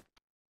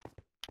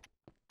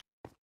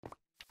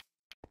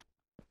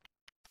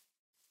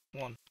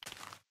 One.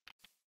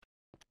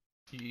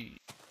 You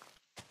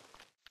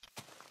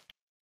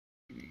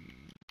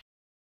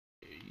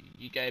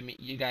gave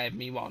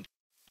me one.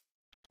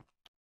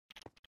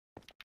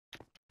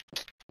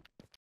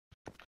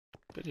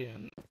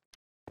 Brilliant.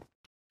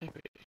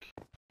 Epic.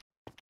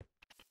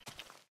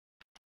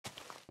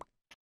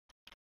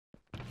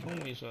 For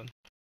me, son.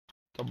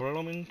 The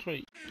blooming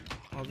tree.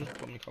 I'll just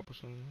put my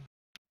cobblestone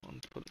on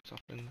to put this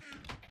up in.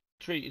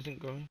 Tree isn't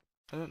going.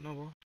 I don't know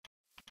why.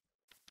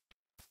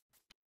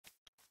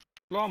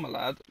 Llama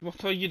lad,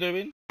 what are you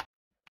doing?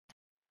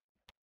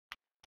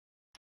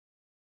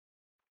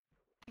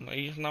 No,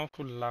 he's now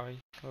called Larry.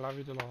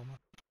 Larry the llama.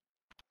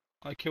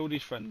 I killed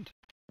his friend.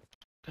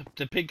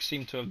 The pigs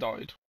seem to have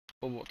died.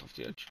 Or walked off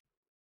the edge.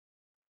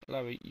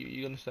 Larry,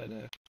 you're gonna stay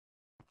there.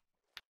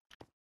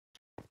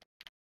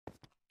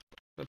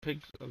 The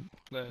pigs are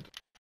dead.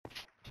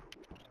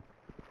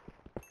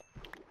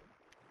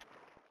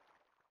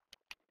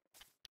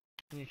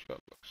 New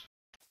Skyblocks.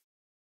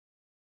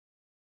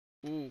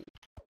 Ooh.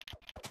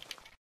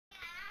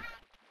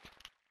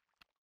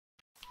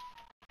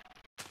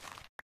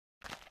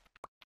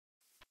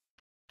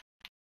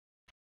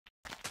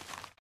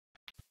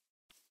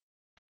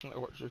 I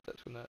watch if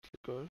that's gonna actually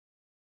go.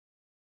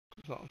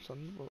 It's not on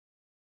Sunday, but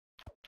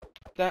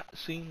that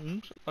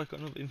seems like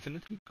another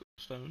infinity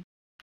stone.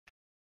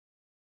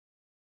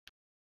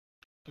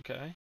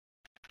 Okay.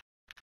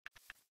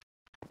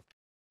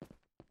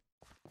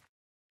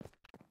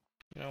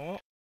 You know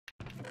what?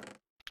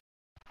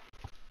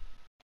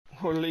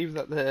 We'll leave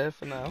that there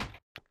for now.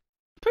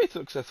 Pretty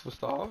successful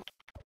start.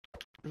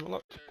 We've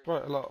looked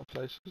quite a lot of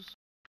places.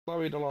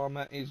 Larry the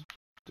llama is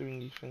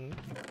doing his thing.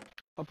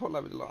 I'll put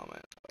Larry the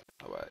llama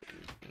away.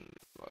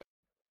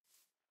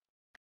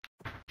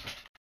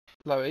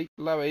 Larry,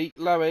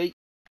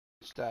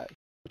 stay.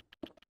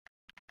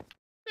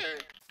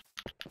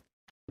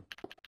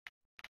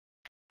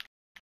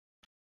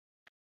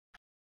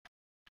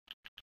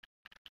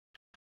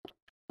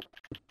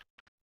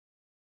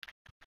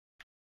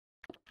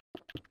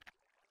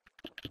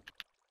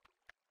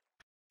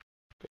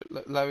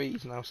 Larry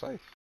is now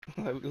safe.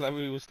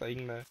 Larry was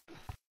staying there.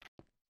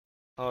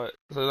 Alright,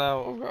 so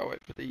now I've got to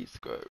wait for these to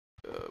go.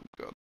 Oh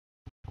god.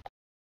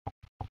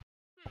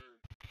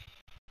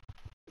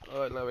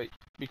 Alright, Larry,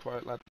 be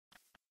quiet, lad.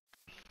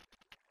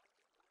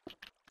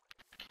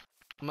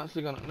 I'm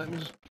actually gonna let me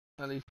just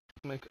at least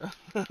make a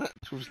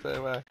actual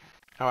stairway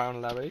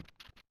around Larry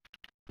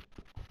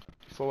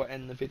before I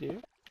end the video.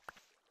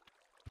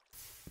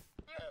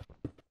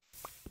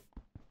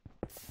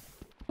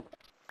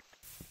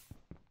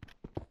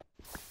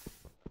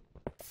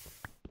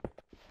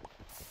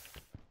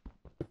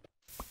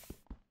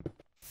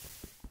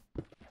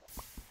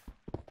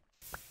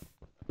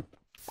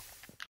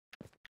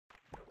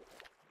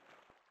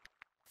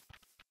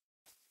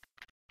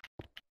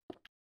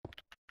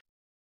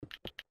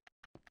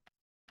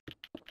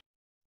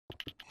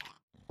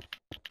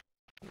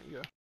 There you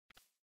go.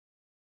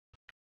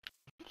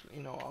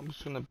 You know what, I'm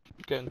just gonna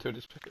get into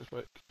this pick as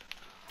work.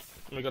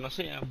 We're gonna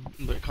sit down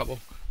with a couple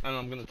and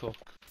I'm gonna talk.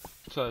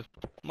 So,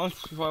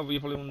 Minecraft Survival,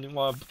 you're probably wondering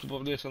why I've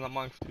put this on that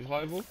Minecraft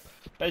Survival.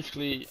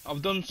 Basically,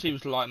 I've done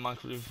series like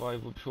Minecraft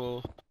Survival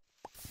before.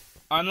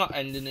 I'm not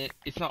ending it,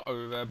 it's not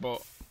over,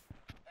 but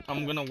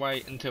I'm gonna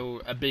wait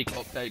until a big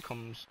update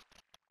comes.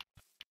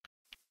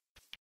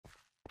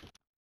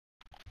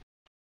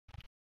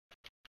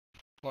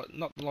 Like,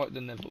 not like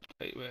the Never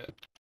update where,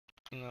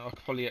 you know, I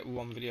could probably get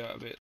one video out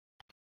of it.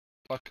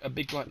 Like a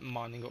big like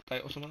mining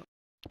update or something.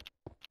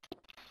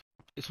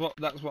 That's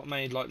what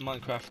made like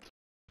Minecraft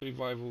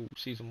Survival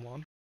Season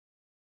 1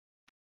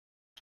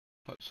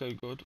 like so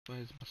good.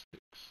 Where's my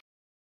sticks?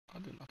 I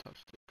do not have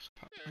sticks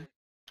apparently.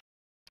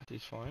 That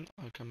is fine,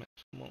 I can make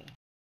some more.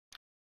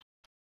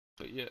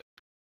 But yeah,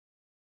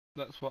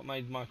 that's what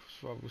made Minecraft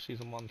Survival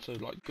Season 1 so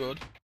like good.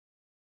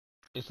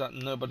 Is that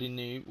nobody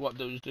knew what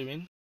they was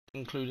doing,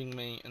 including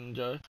me and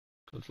Joe.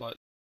 Because like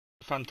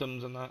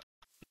phantoms and that,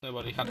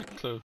 nobody had a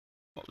clue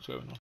what was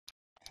going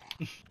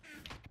on.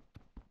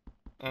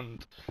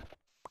 And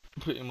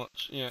pretty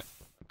much, yeah.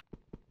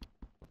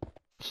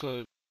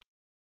 So,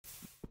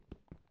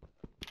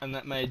 and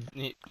that made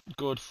it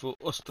good for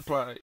us to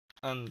play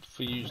and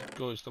for you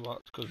guys to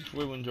watch, because if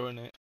we were enjoying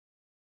it,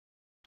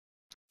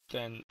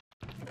 then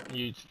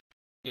it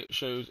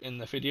shows in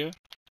the video,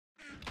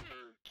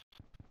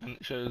 and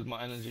it shows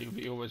my energy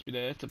will always be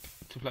there to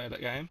play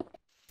that game.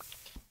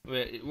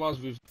 Where it was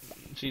with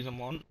Season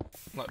 1,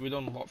 like we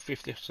done what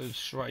 50 episodes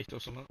straight or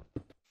something.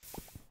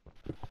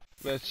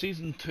 Where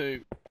Season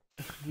 2,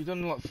 we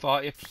done like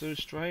 40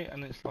 episodes straight,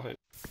 and it's like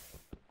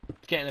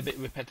getting a bit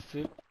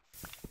repetitive.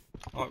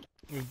 Like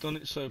we've done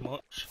it so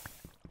much,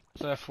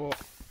 so therefore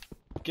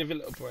give it a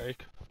little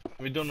break.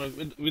 We've done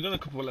a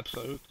couple of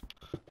episodes.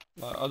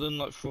 Like I done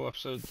like 4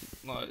 episodes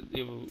like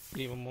the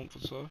other month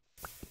or so,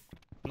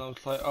 and I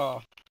was like,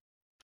 oh,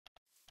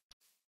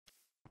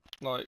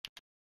 like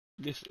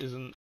this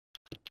isn't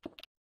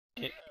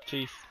it,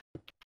 chief.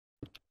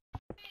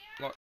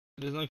 Like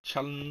there's no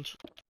challenge,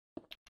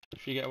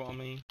 if you get what I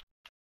mean.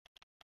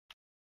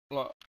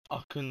 Like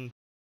I can,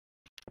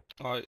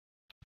 like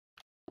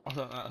I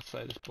don't know how to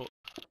say this, but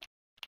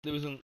there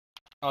isn't.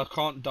 I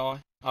can't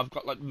die. I've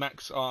got like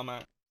max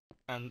armor,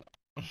 and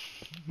I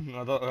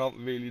can't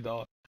really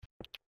die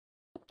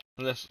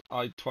unless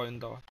I try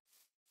and die.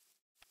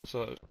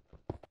 So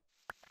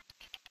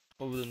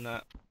other than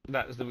that,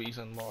 that is the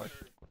reason why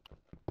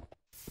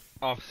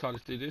I've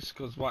decided to do this.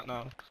 Because right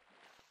now,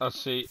 I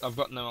see I've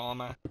got no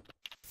armor.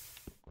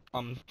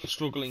 I'm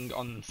struggling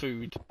on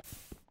food,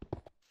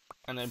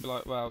 and they'd be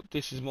like, well,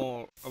 this is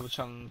more of a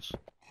challenge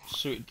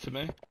suited to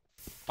me.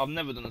 I've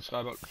never done a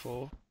Skyblock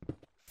before,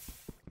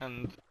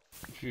 and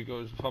you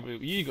guys probably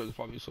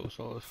saw a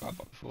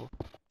Skyblock before,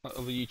 like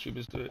other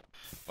YouTubers do it,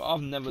 but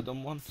I've never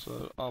done one,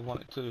 so I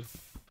wanted to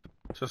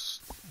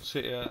just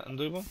sit here and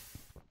do one,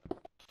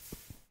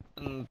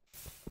 and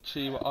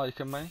see what I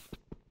can make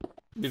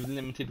with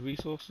limited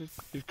resources,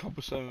 with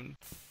cobblestone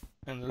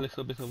and a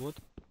little bit of wood.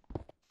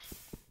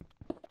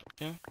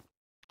 Yeah.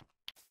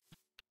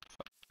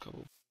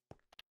 Cool.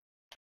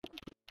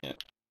 Yeah.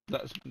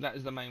 That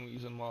is the main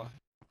reason why.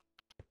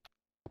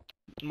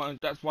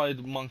 That's why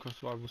the Minecraft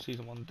Survival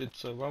Season 1 did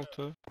so well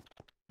too,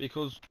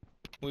 because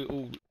we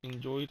all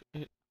enjoyed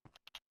it.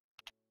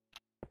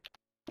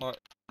 Like,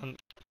 and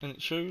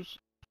it shows.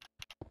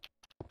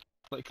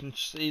 Like, you can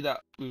see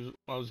that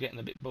I was getting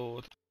a bit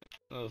bored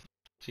of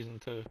Season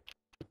 2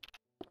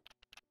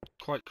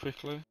 quite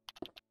quickly.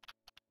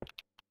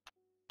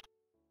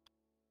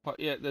 But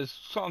yeah, there's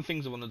certain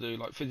things I want to do,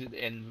 like visit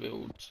the end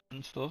builds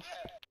and stuff,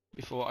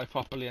 before I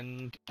properly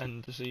end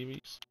the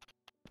series.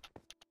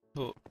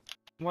 But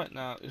right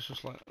now, it's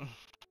just like,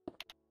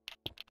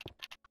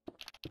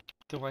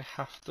 do I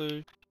have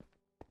to?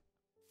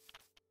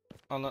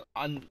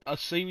 And a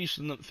series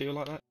shouldn't feel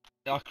like that.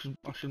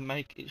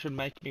 It should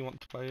make me want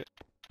to play it.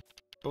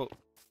 But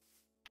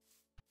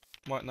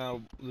right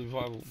now, the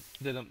revival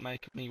didn't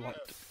make me want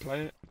to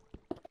play it.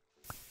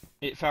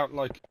 It felt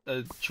like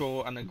a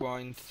chore and a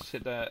grind to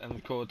sit there and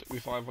record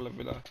revival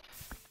every day.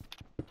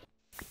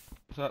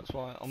 So that's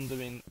why I'm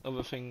doing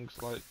other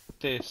things like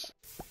this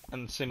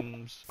and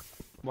Sims,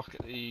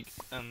 Rocket League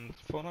and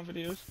Fortnite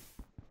videos.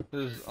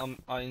 Because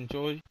I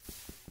enjoy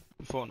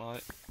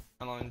Fortnite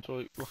and I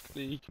enjoy Rocket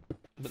League,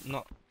 but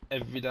not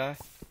every day.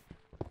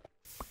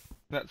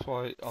 That's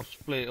why I've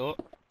split it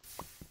up.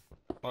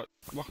 Like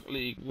Rocket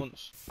League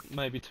once,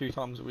 maybe 2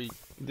 times a week.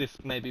 This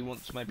maybe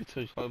once, maybe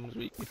 2 times a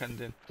week,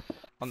 depending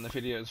on the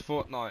videos.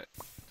 Fortnite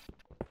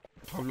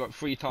probably like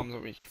 3 times a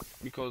week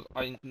because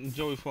I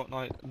enjoy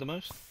Fortnite the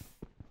most.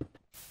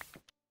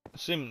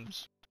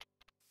 Sims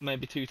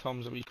maybe 2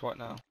 times a week right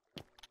now,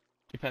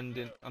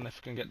 depending on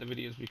if I can get the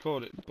videos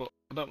recorded. But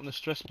I don't want to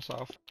stress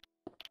myself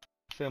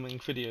filming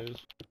videos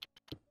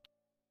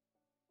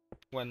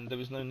when there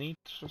is no need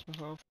to stress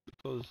myself,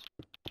 because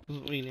it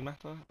doesn't really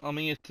matter. I'm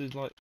here to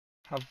like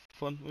have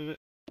fun with it,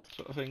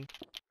 sort of thing.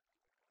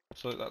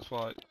 So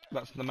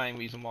that's the main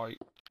reason why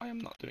I am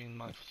not doing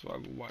my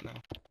survival right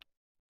now.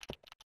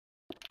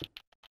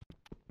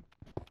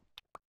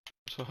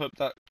 So I hope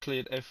that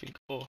cleared everything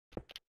up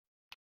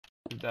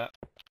with that.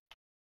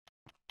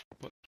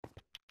 But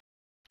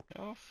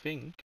yeah, I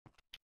think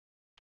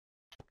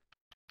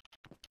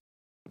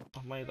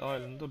I've made the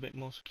island a bit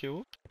more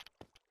secure.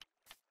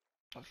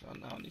 Actually,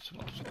 now I need some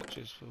more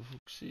torches for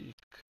fuck's sake.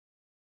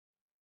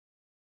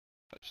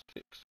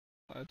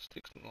 I had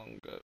sticks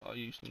longer. I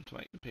used them to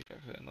make the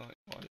pickaxe at night.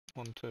 Right,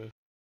 1, 2,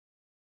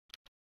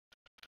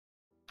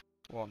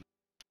 1.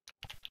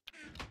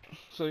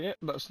 So yeah,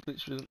 that's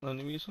literally the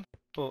only reason.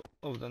 But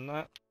other than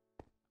that,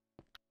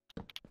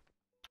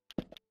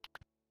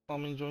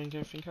 I'm enjoying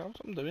everything else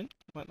I'm doing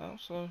right now.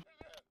 So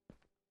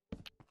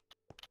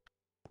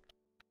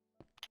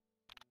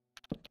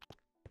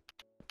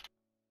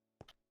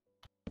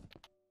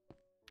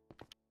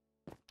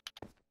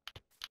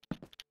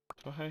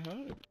hey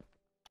ho,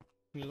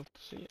 we love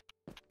to see it.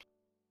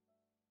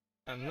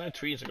 And no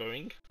trees are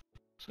growing,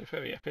 so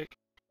very epic.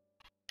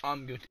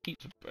 I'm going to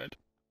eat some bread.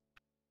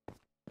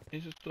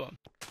 Is it done?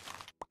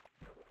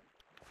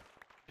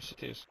 Yes,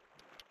 it is.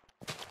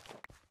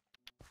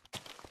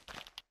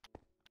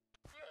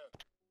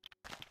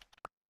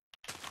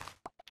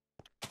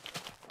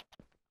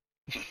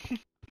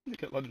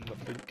 Look at London,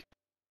 I think.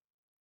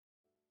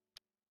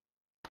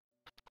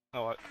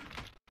 Alright.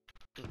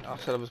 I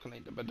said I was going to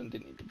eat the bread and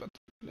didn't eat the bread.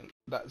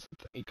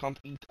 You can't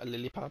eat a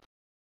lily pad.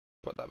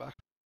 Put that back.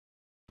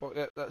 But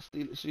yeah, that's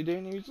the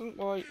only reason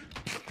why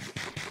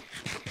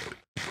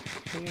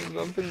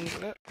I've been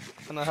eating it.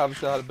 And I have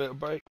had a bit of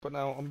break, but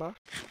now I'm back.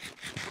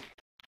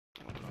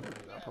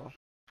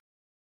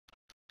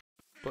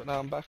 But now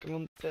I'm back and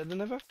I'm better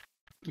than ever.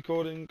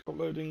 Recording,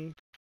 uploading,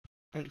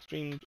 ain't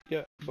streamed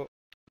yet, but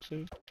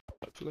soon,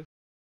 hopefully.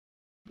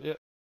 But yeah,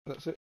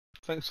 that's it.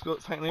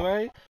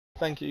 Anyway,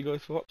 thank you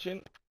guys for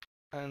watching,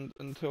 and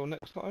until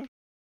next time,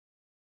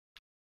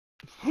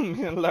 from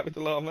me and Larry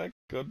the Llama,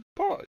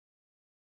 goodbye.